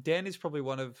 Dan is probably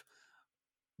one of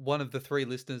the 3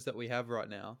 listeners that we have right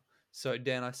now. So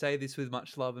Dan, I say this with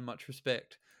much love and much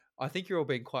respect. I think you're all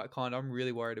being quite kind. I'm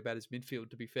really worried about his midfield,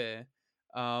 to be fair.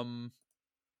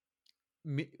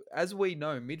 As we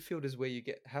know, midfield is where you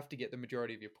have to get the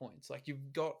majority of your points. Like,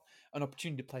 you've got an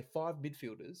opportunity to play 5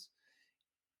 midfielders.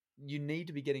 You need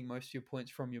to be getting most of your points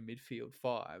from your midfield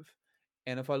 5.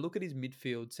 And if I look at his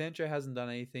midfield, Sancho hasn't done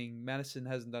anything, Maddison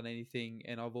hasn't done anything,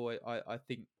 and I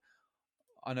think,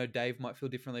 I know Dave might feel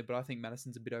differently, but I think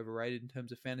Maddison's a bit overrated in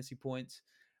terms of fantasy points.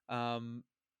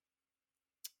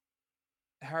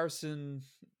 Harrison,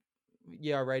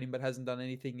 yeah, I rate him, but hasn't done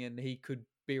anything, and he could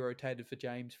be rotated for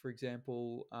James, for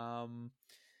example.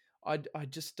 I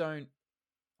just don't.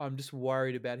 I'm just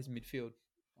worried about his midfield.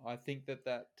 I think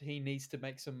that he needs to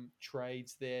make some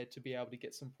trades there to be able to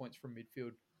get some points from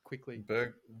midfield quickly.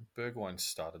 Bergwijn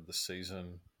started the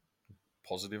season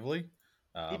positively.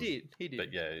 He did.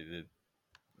 But yeah,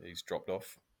 he's dropped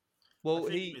off. Well,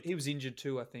 he was injured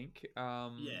too, I think.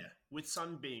 Yeah, with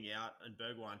Son being out and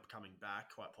Bergwijn coming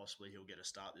back, quite possibly he'll get a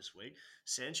start this week.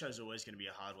 Sancho's always going to be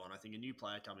a hard one. I think a new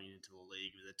player coming into the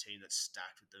league with a team that's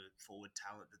stacked with the forward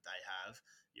talent that they have,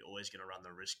 you're always going to run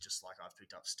the risk, just like I've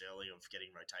picked up Sterling, of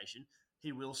getting rotation.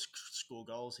 He will score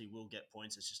goals. He will get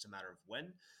points. It's just a matter of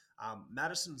when.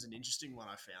 Maddison's an interesting one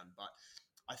I found, but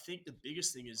I think the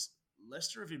biggest thing is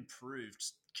Leicester have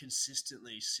improved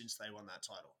consistently since they won that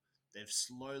title. They've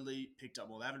slowly picked up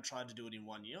more. They haven't tried to do it in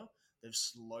 1 year. They've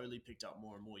slowly picked up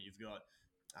more and more. You've got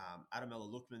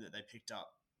Ademola Lookman that they picked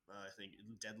up, I think,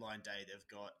 deadline day. They've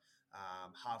got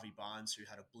Harvey Barnes, who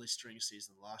had a blistering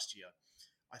season last year.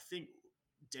 I think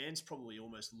Dan's probably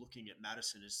almost looking at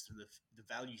Maddison as the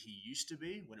value he used to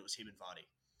be when it was him and Vardy.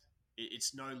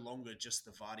 It's no longer just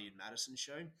the Vardy and Maddison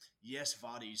show. Yes,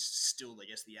 Vardy's still, I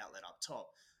guess, the outlet up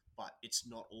top, but it's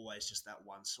not always just that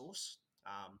one source.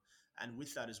 And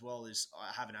with that as well is,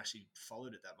 I haven't actually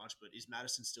followed it that much, but is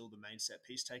Maddison still the main set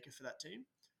piece taker for that team?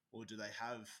 Or do they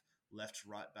have left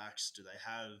right backs? Do they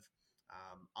have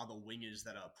other wingers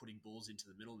that are putting balls into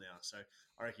the middle now? So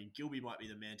I reckon Gilby might be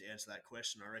the man to answer that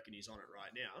question. I reckon he's on it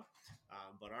right now.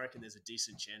 But I reckon there's a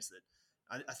decent chance that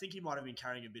I think he might have been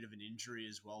carrying a bit of an injury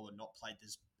as well and not played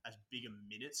as big a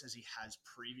minutes as he has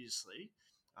previously.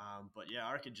 But yeah,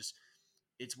 I reckon just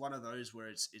it's one of those where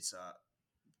it's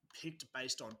picked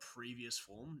based on previous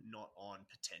form, not on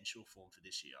potential form for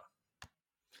this year.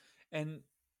 And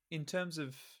in terms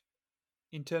of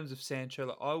Sancho,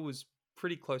 like, I was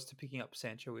pretty close to picking up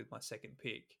Sancho with my second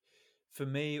pick. For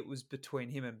me, it was between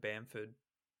him and Bamford,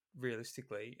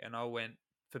 realistically, and I went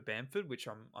for Bamford, which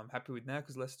I'm happy with now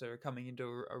because Leicester are coming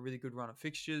into a really good run of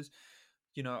fixtures.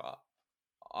 You know,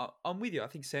 I'm with you. I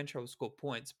think Sancho will score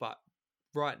points, but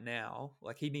right now,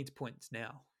 like, he needs points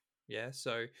now. Yeah.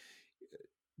 So,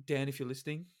 Dan, if you're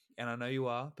listening, and I know you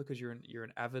are because you're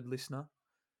an avid listener,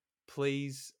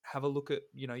 please have a look at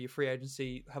your free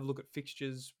agency. Have a look at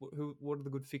fixtures. What are the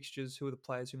good fixtures? Who are the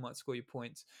players who might score you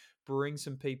points? Bring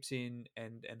some peeps in,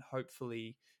 and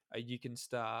hopefully you can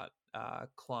start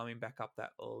climbing back up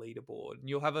that leaderboard. And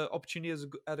you'll have an opportunity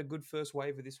at a good first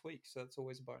waiver this week, so that's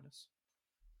always a bonus.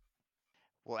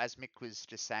 Well, as Mick was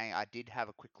just saying, I did have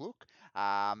a quick look.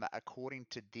 According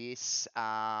to this,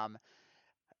 Madison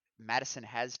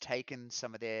has taken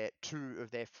two of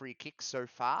their free kicks so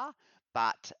far,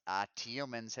 but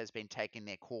Tielemans has been taking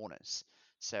their corners.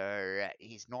 So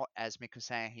he's not, as Mick was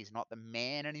saying, he's not the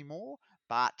man anymore.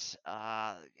 But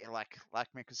like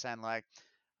Mick was saying, like,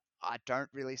 I don't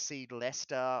really see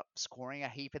Leicester scoring a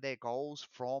heap of their goals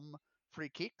from free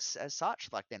kicks as such.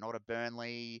 Like, they're not a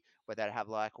Burnley where they have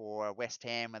or a West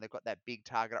Ham where they've got that big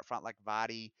target up front like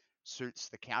Vardy suits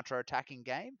the counter-attacking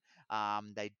game.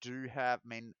 They do have,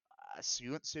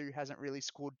 Suunsu hasn't really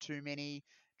scored too many.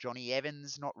 Johnny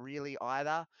Evans, not really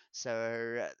either.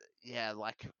 So, yeah,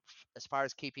 like, as far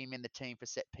as keeping him in the team for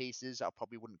set pieces, I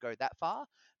probably wouldn't go that far.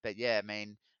 But, yeah,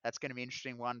 that's going to be an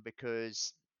interesting one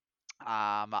because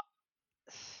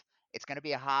it's going to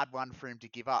be a hard one for him to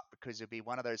give up because he'll be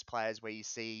one of those players where you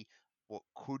see what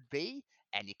could be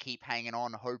and you keep hanging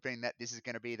on hoping that this is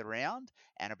going to be the round,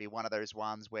 and it'll be one of those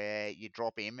ones where you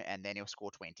drop him and then he'll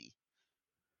score 20.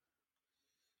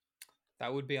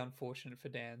 That would be unfortunate for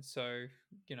Dan. So,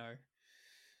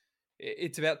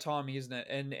 it's about timing, isn't it?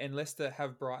 And Leicester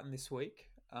have Brighton this week.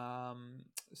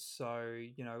 So,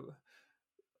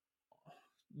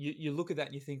 you look at that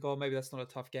and you think, oh, maybe that's not a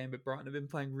tough game, but Brighton have been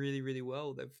playing really, really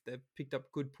well. They've picked up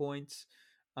good points.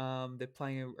 They're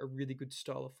playing a really good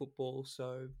style of football.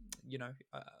 So,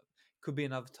 could be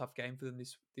another tough game for them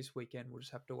this weekend. We'll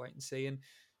just have to wait and see. And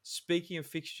speaking of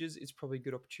fixtures, it's probably a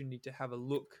good opportunity to have a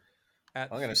look at.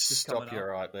 I'm going to stop you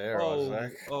right there,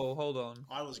 Isaac. Oh, hold on.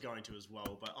 I was going to as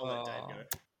well, but I'll let Dave go.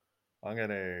 I'm going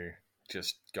to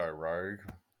just go rogue,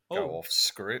 go off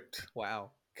script.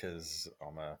 Wow. Because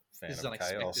I'm a fan of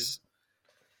chaos.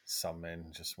 Some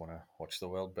men just want to watch the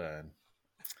world burn.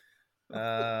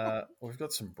 We've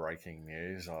got some breaking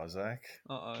news, Isaac.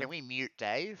 Uh-oh. Can we mute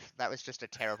Dave? That was just a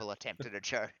terrible attempt at a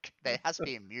joke. There has to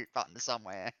be a mute button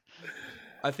somewhere.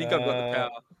 I think I've got the power.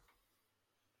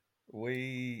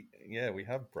 We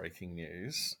have breaking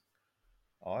news.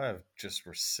 I have just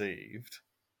received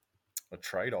a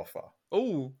trade offer.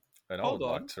 Oh, and I would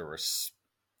like to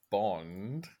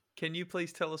respond. Can you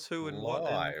please tell us who and live.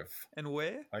 What and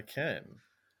where? I can.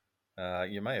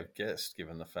 You may have guessed,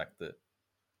 given the fact that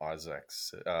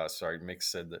Mick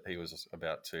said that he was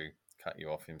about to cut you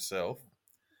off himself.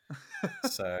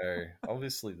 So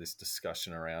obviously this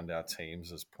discussion around our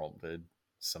teams has prompted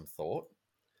some thought.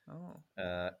 Oh.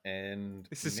 And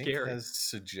this is Mick scary. has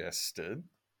suggested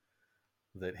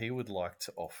that he would like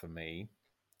to offer me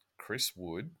Chris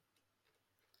Wood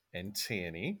and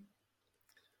Tierney,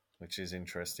 which is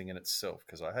interesting in itself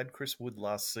because I had Chris Wood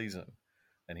last season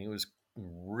and he was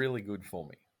really good for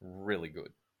me. Really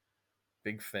good.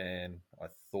 Big fan. I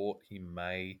thought he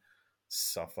may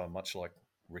suffer, much like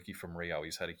Ricky from Rio.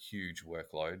 He's had a huge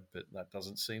workload, but that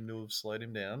doesn't seem to have slowed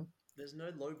him down. There's no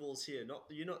low balls here.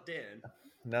 You're not Dan.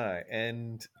 No,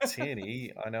 and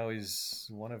Tierney, I know, is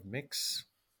one of Mick's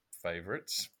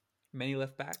favourites. Many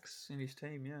left backs in his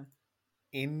team, yeah.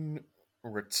 In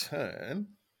return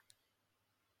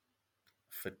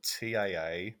for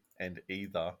TAA and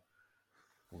either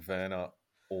Werner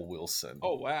or Wilson.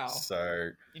 Oh, wow.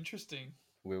 So interesting.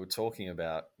 We were talking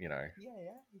about,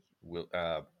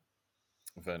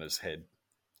 Werner's head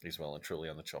is well and truly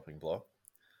on the chopping block.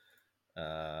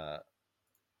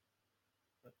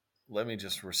 Let me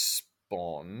just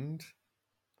respond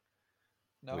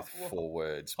with 4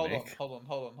 words, Mick. Hold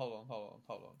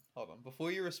on. Before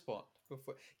you respond,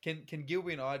 can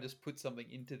Gilby and I just put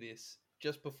something into this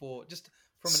just from an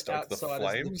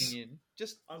outsider's looking in?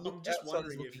 I'm just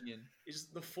wondering if is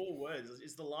the 4 words,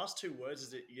 is the last 2 words,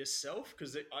 is it yourself?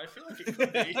 Because I feel like it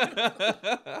could be.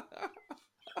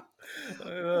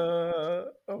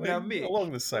 Now, Mick,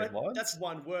 along the same lines. That's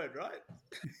 1 word, right?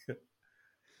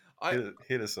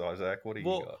 Hit us, Isaac. What do you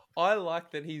got? I like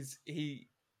that he's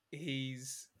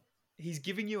he's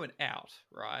giving you an out,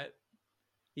 right?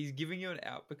 He's giving you an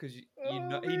out because you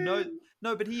know he knows.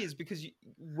 No, but he is because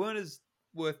Werner's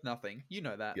worth nothing. You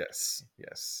know that.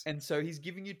 Yes. And so he's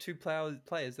giving you two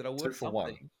players that are Two worth for something.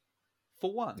 one.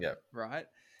 For one. Yeah. Right?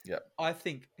 Yeah. I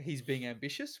think he's being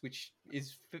ambitious, which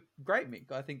is great,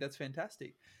 Mick. I think that's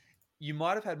fantastic. You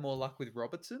might have had more luck with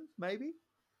Robertson, maybe.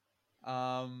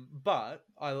 But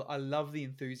I love the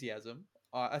enthusiasm.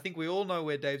 I think we all know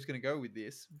where Dave's going to go with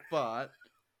this, but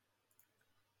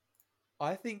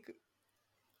I think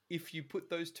if you put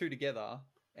those two together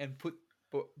and put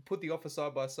the offer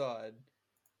side by side,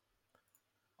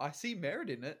 I see merit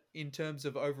in it in terms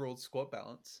of overall squad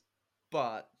balance,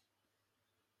 but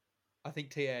I think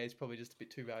TAA is probably just a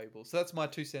bit too valuable. So that's my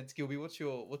 2 cents. Gilby, what's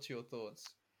your thoughts?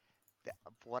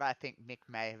 What I think Mick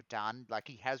may have done, like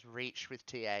he has reached with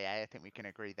TAA, I think we can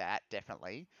agree that,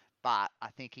 definitely. But I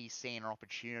think he's seen an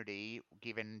opportunity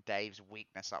given Dave's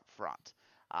weakness up front,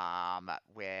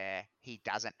 where he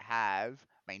doesn't have.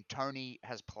 I mean, Tony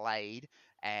has played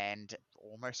and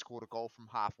almost scored a goal from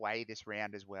halfway this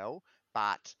round as well.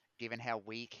 But given how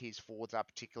weak his forwards are,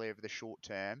 particularly over the short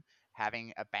term,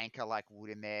 having a banker like Wood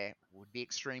in there would be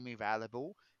extremely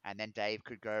valuable. And then Dave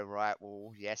could go, right,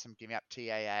 well, yes, I'm giving up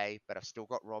TAA, but I've still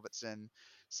got Robertson.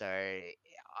 So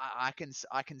I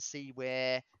can see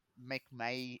where Mick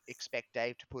may expect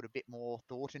Dave to put a bit more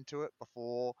thought into it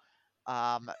before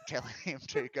telling him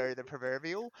to go the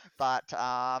proverbial. But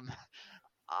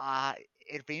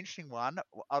it'd be an interesting one.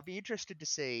 I'd be interested to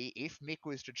see if Mick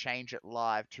was to change it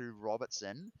live to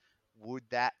Robertson, would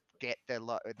that get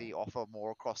the offer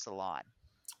more across the line?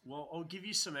 Well, I'll give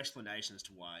you some explanations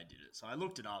to why I did it. So I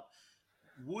looked it up.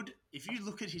 Wood, if you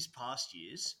look at his past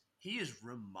years, he is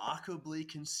remarkably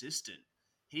consistent.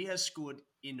 He has scored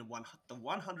in the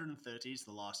 130s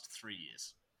the last 3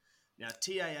 years. Now,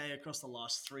 TAA across the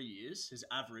last 3 years has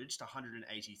averaged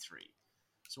 183.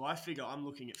 So I figure I'm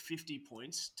looking at 50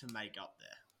 points to make up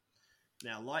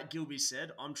there. Now, like Gilby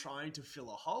said, I'm trying to fill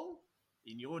a hole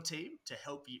in your team to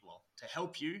help you,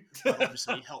 but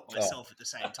obviously help myself at the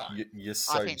same time. You're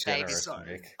so generous,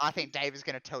 Mick. I think Dave is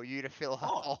going to tell you to fill a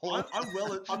hole.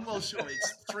 I'm well sure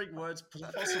it's 3 words,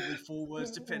 possibly 4 words,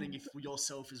 depending if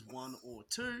yourself is 1 or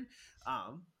 2.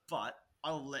 But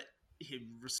I'll let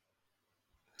him respond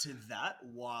to that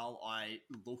while I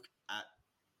look at.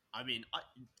 I mean,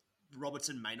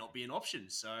 Robertson may not be an option,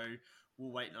 so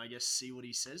we'll wait and I guess see what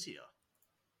he says here.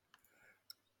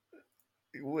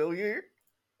 Will you?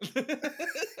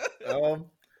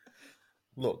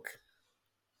 Look,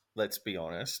 let's be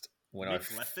honest. When I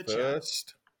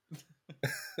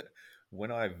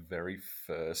very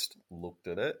first looked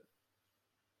at it,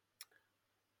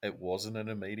 it wasn't an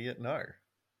immediate no.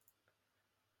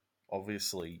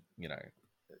 Obviously,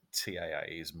 TAA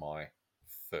is my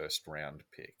first round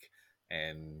pick,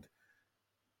 and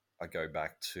I go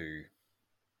back to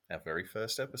our very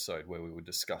first episode where we were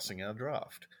discussing our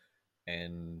draft.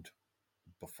 And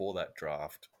before that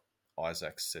draft,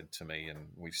 Isaac said to me, and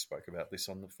we spoke about this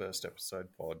on the first episode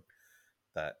pod,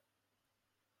 that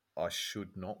I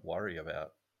should not worry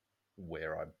about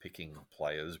where I'm picking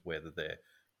players, whether they're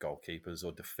goalkeepers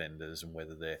or defenders, and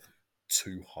whether they're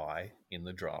too high in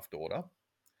the draft order.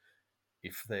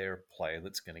 If they're a player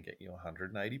that's going to get you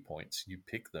 180 points, you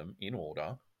pick them in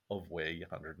order of where your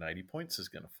 180 points is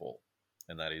going to fall.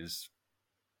 And that is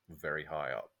very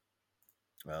high up.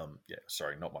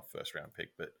 Sorry, not my first round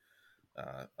pick, but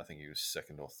I think he was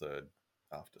second or third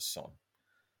after Son.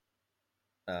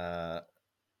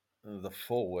 The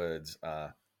 4 words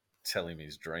are tell him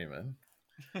he's dreaming.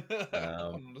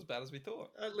 Not as bad as we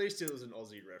thought. At least it was an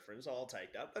Aussie reference. I'll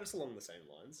take that, but it's along the same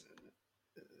lines.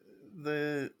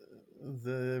 The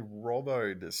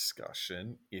Robbo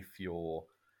discussion, if you're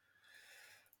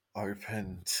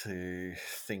open to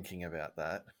thinking about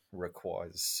that,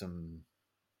 requires some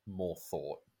more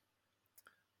thought.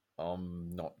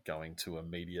 I'm not going to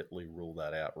immediately rule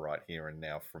that out right here and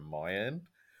now from my end.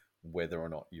 Whether or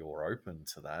not you're open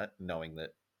to that, knowing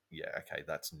that,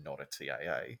 that's not a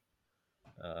TAA.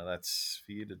 That's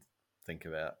for you to think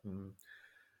about.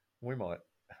 We might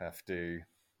have to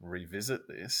revisit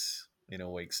this in a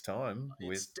week's time with the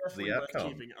outcome. It's definitely worth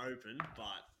keeping open,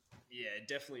 but yeah,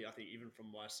 definitely, I think even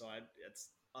from my side, it's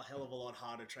a hell of a lot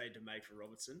harder trade to make for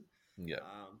Robertson. Yeah.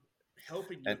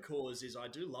 Helping your cause is I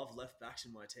do love left backs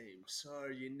in my team, so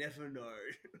you never know.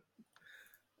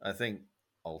 I think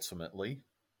ultimately,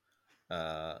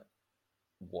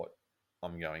 what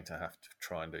I'm going to have to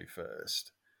try and do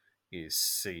first is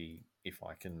see if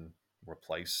I can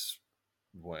replace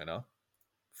Werner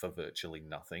for virtually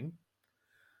nothing.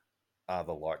 Are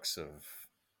the likes of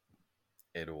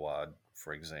Eduard,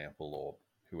 for example, or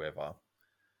whoever,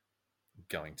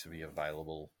 going to be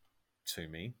available to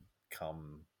me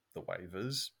come the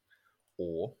waivers,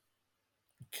 or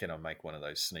can I make one of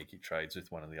those sneaky trades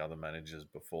with one of the other managers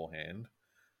beforehand?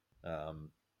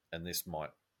 And this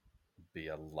might be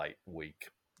a late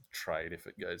week trade if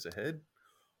it goes ahead,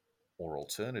 or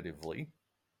alternatively,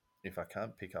 if I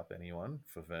can't pick up anyone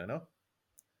for Werner,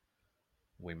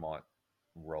 we might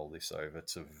roll this over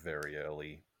to very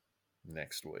early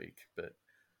next week. But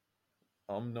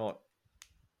I'm not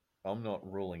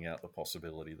ruling out the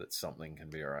possibility that something can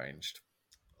be arranged.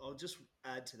 I'll just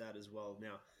add to that as well.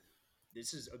 Now,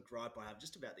 this is a gripe I have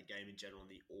just about the game in general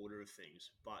and the order of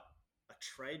things, but a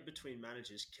trade between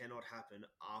managers cannot happen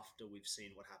after we've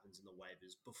seen what happens in the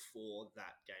waivers before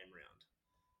that game round,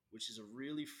 which is a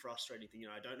really frustrating thing.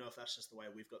 I don't know if that's just the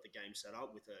way we've got the game set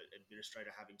up with an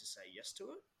administrator having to say yes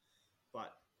to it,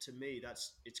 but to me,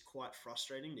 it's quite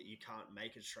frustrating that you can't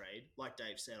make a trade. Like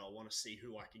Dave said, I want to see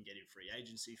who I can get in free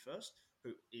agency first,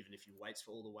 who even if you waits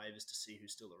for all the waivers to see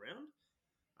who's still around.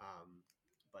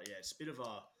 But yeah, it's a bit of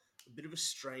a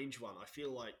strange one. I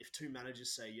feel like if two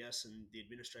managers say yes and the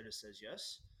administrator says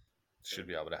yes, should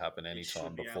be able to happen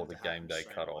anytime before the game day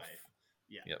cutoff.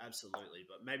 Yeah, yep. Absolutely.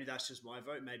 But maybe that's just my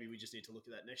vote. Maybe we just need to look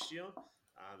at that next year.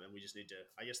 And we just need to,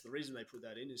 I guess the reason they put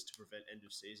that in is to prevent end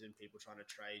of season, people trying to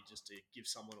trade just to give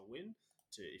someone a win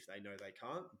if they know they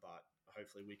can't. But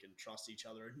hopefully we can trust each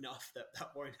other enough that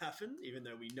that won't happen, even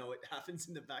though we know it happens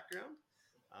in the background.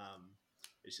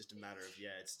 It's just a matter of,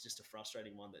 it's just a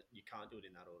frustrating one that you can't do it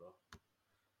in that order.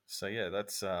 So yeah,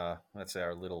 that's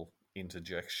our little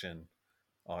interjection,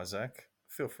 Isaac.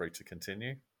 Feel free to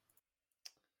continue.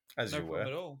 As no you were.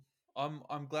 problem at all.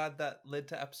 I'm glad that led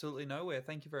to absolutely nowhere.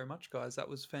 Thank you very much, guys. That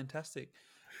was fantastic.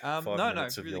 5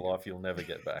 minutes of your life you'll never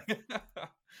get back.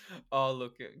 Oh,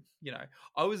 look,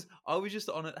 I was just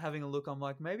on it having a look. I'm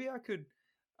like, maybe I could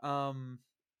hijack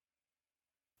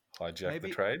the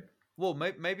trade. Well,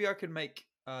 maybe I could make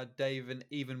Dave an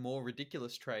even more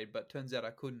ridiculous trade, but turns out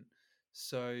I couldn't.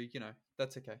 So,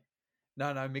 that's okay. No,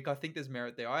 Mick, I think there's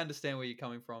merit there. I understand where you're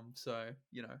coming from. So,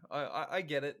 I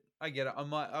get it. I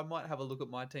might have a look at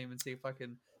my team and see if I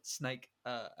can snake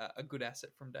a good asset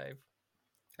from Dave.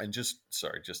 And just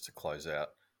to close out,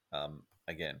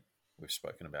 again, we've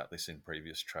spoken about this in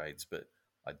previous trades, but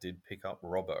I did pick up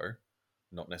Robbo,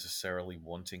 not necessarily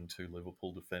wanting two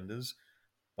Liverpool defenders,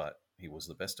 but he was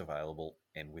the best available,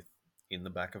 and with in the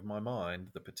back of my mind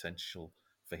the potential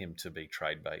for him to be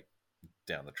trade bait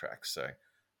down the track. So,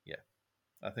 yeah,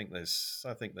 I think there's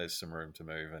some room to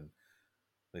move, and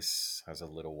this has a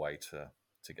little way to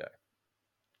go.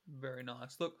 Very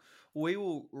nice. Look, we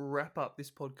will wrap up this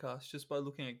podcast just by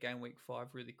looking at game week 5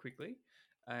 really quickly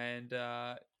and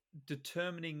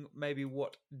determining maybe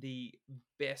what the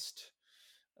best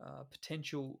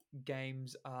potential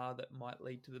games are that might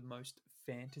lead to the most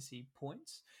fantasy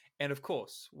points. And of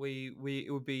course,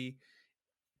 it would be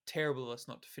terrible of us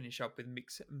not to finish up with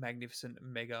Mick's magnificent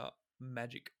mega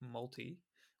magic multi,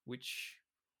 which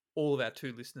all of our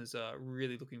 2 listeners are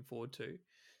really looking forward to.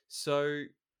 So,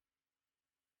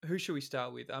 who should we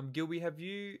start with? Gilby, have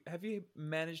you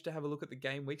managed to have a look at the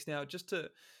game weeks now? Just to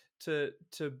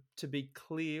be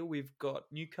clear, we've got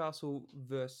Newcastle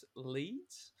versus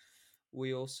Leeds.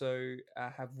 We also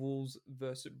have Wolves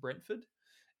versus Brentford,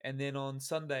 and then on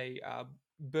Sunday,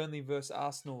 Burnley versus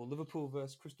Arsenal, Liverpool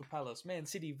versus Crystal Palace, Man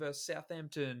City versus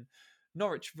Southampton,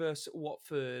 Norwich versus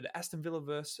Watford, Aston Villa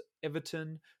versus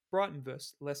Everton, Brighton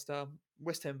versus Leicester,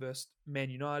 West Ham versus Man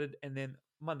United, and then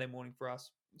Monday morning for us,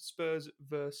 Spurs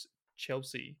versus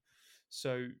Chelsea.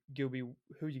 So, Gilby,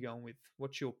 who are you going with?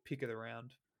 What's your pick of the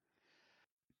round?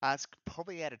 It's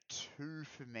probably out of 2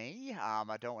 for me.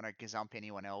 I don't want to gazump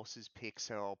anyone else's pick,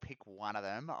 so I'll pick one of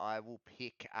them. I will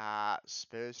pick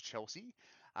Spurs-Chelsea.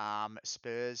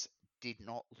 Spurs did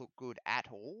not look good at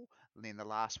all in the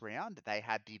last round. They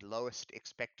had the lowest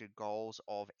expected goals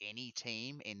of any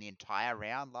team in the entire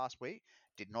round last week.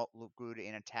 Did not look good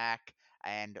in attack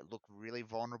and looked really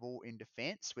vulnerable in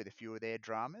defence with a few of their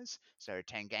dramas. So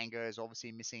Tanganga is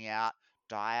obviously missing out.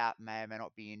 Dyer may or may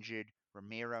not be injured.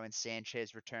 Ramiro and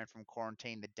Sanchez returned from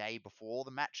quarantine the day before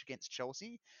the match against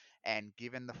Chelsea. And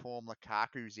given the form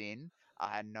Lukaku's in,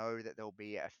 I know that there'll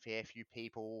be a fair few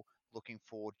people looking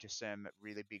forward to some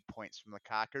really big points from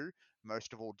Lukaku.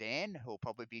 Most of all, Dan, who'll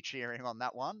probably be cheering on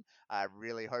that one,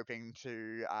 really hoping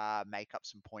to make up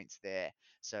some points there.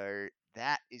 So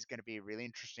that is going to be a really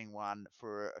interesting one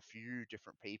for a few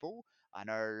different people. I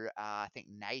know, I think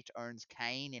Nate owns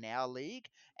Kane in our league,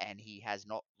 and he has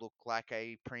not looked like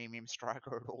a premium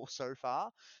striker at all so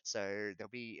far. So there'll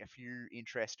be a few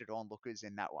interested onlookers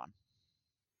in that one.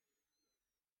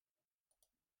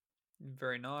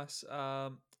 Very nice.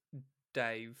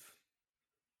 Dave.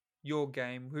 your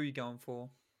game. Who are you going for?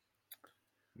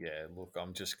 Yeah, look,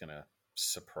 I'm just going to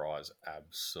surprise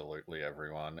absolutely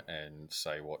everyone and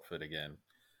say Watford again.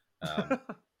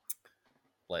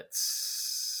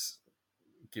 Let's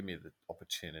give me the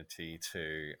opportunity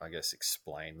to, I guess,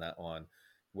 explain that one.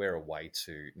 We're away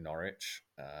to Norwich.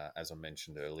 As I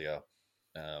mentioned earlier,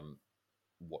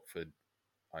 Watford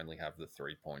only have the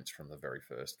 3 points from the very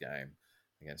first game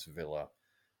against Villa.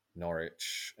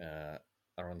 Norwich are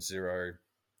on 0,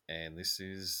 and this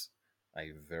is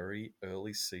a very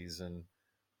early season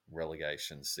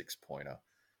relegation 6-pointer.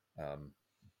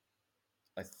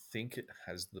 I think it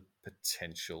has the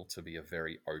potential to be a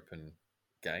very open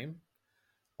game.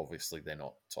 Obviously, they're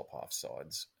not top half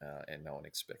sides, and no one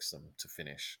expects them to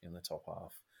finish in the top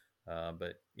half.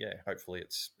 But yeah, hopefully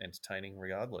it's entertaining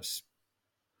regardless.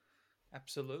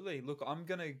 Absolutely. Look, I'm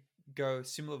going to go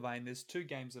similar vein. There's 2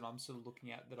 games that I'm sort of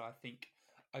looking at that I think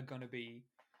are going to be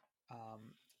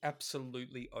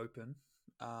absolutely open.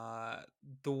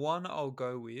 The one I'll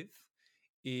go with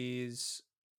is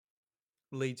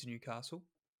Leeds Newcastle.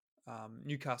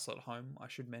 Newcastle at home, I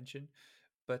should mention.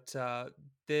 But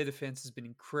their defense has been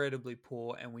incredibly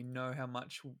poor, and we know how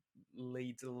much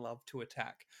Leeds love to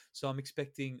attack. So I'm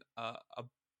expecting a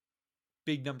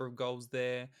big number of goals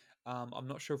there. I'm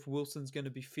not sure if Wilson's going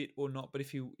to be fit or not, but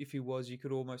if he was, you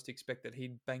could almost expect that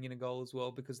he'd bang in a goal as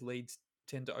well because Leeds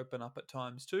tend to open up at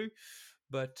times too.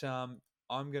 But I'm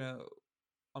gonna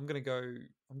I'm gonna go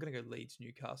I'm gonna go Leeds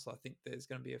Newcastle. I think there's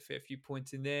going to be a fair few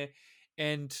points in there.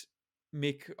 And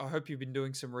Mick, I hope you've been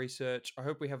doing some research. I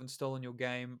hope we haven't stolen your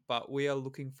game, but we are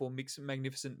looking for Mick's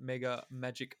Magnificent Mega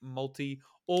Magic Multi,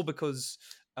 all because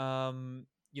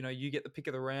you get the pick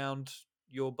of the round.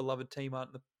 Your beloved team aren't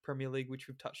in the Premier League, which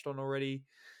we've touched on already.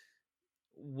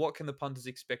 What can the punters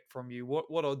expect from you?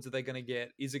 What odds are they going to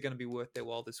get? Is it going to be worth their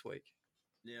while this week?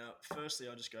 Now, firstly,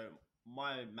 I'll just go.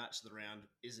 My match of the round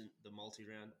isn't the multi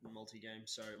game.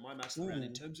 So my match of the round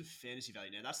in terms of fantasy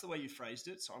value. Now that's the way you phrased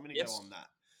it. So I'm going to go on that.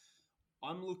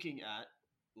 I'm looking at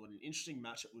what an interesting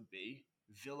matchup would be: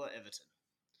 Villa Everton.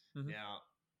 Mm-hmm. Now,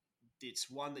 it's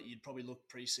one that you'd probably look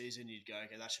pre-season. You'd go,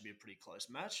 okay, that should be a pretty close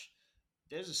match.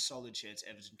 There's a solid chance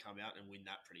Everton come out and win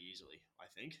that pretty easily, I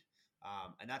think.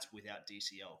 And that's without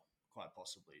DCL, quite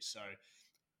possibly. So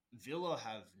Villa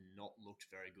have not looked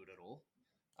very good at all.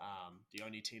 The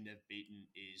only team they've beaten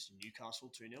is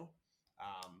Newcastle 2-0.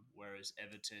 Whereas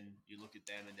Everton, you look at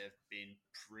them and they've been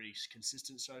pretty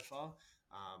consistent so far.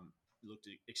 Looked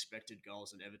at expected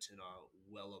goals, and Everton are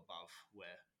well above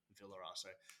where Villa are. So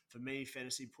for me,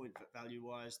 fantasy point value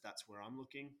wise, that's where I'm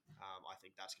looking. I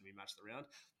think that's going to be match of the round.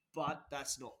 But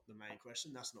that's not the main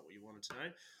question. That's not what you wanted to know.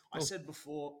 I said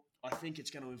before, I think it's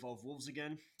going to involve Wolves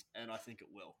again, and I think it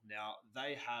will. Now,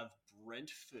 they have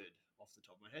Brentford off the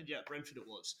top of my head. Yeah, Brentford it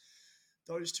was.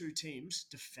 Those 2 teams,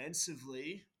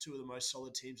 defensively, 2 of the most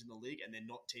solid teams in the league, and they're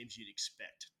not teams you'd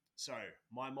expect. So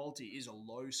my multi is a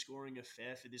low-scoring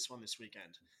affair for this one this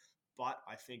weekend. But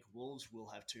I think Wolves will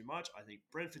have too much. I think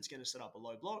Brentford's going to set up a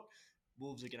low block.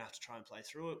 Wolves are going to have to try and play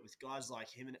through it with guys like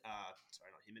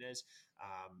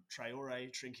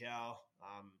Traore, Trincao,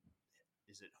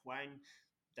 is it Huang?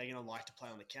 They're going to like to play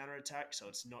on the counter-attack, so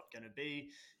it's not going to be.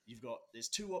 There's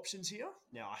 2 options here.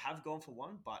 Now, I have gone for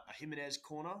one, but a Jimenez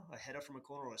corner, a header from a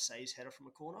corner, or a Says header from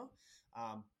a corner.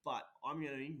 But I'm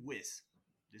going with,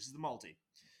 this is the multi,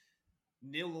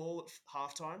 0-0 at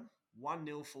halftime,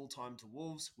 1-0 full-time to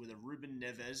Wolves with a Ruben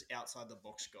Neves outside the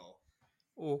box goal.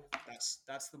 Oh,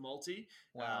 that's the multi.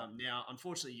 Wow. Now,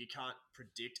 unfortunately, you can't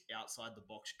predict outside the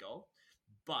box goal,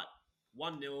 but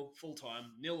 1-0 full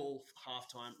time, 0-0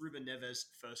 halftime. Ruben Neves,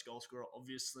 first goal scorer,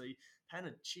 obviously, paying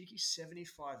a cheeky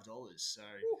 $75. So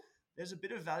there's a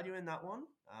bit of value in that one.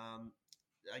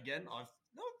 Again, I've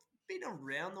not been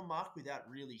around the mark without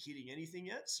really hitting anything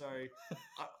yet. So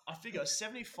I figure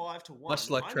 75 to 1. Much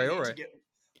like Traore.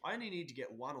 I only need to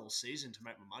get 1 all season to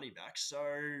make my money back. So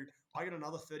I got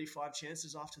another 35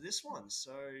 chances after this one.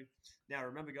 So now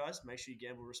remember, guys, make sure you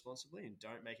gamble responsibly and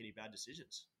don't make any bad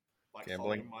decisions. Like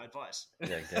following my advice.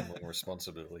 Yeah, gambling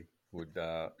responsibly would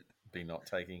be not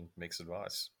taking Mick's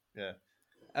advice. Yeah,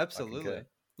 absolutely.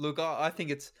 Look, I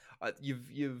think it's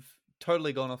you've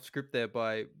totally gone off script there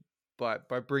by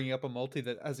bringing up a multi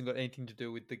that hasn't got anything to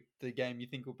do with the game you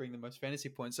think will bring the most fantasy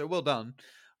points. So well done.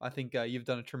 I think you've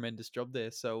done a tremendous job there.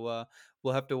 So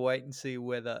we'll have to wait and see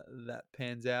whether that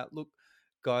pans out. Look,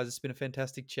 guys, it's been a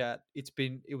fantastic chat.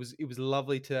 It was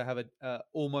lovely to have a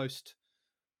almost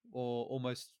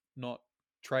not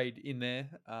trade in there.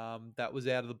 That was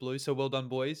out of the blue. So well done,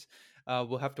 boys.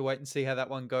 We'll have to wait and see how that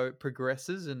one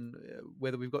progresses and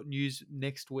whether we've got news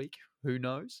next week. Who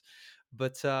knows?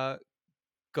 But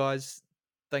guys,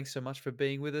 thanks so much for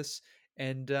being with us.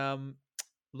 And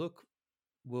look,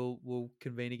 we'll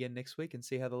convene again next week and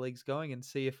see how the league's going and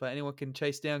see if anyone can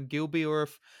chase down Gilby or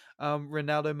if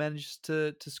Ronaldo manages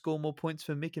to score more points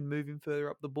for Mick and move him further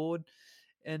up the board.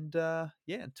 And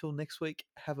until next week,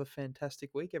 have a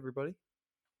fantastic week, everybody.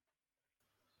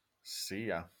 See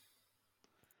ya.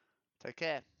 Take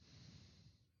care.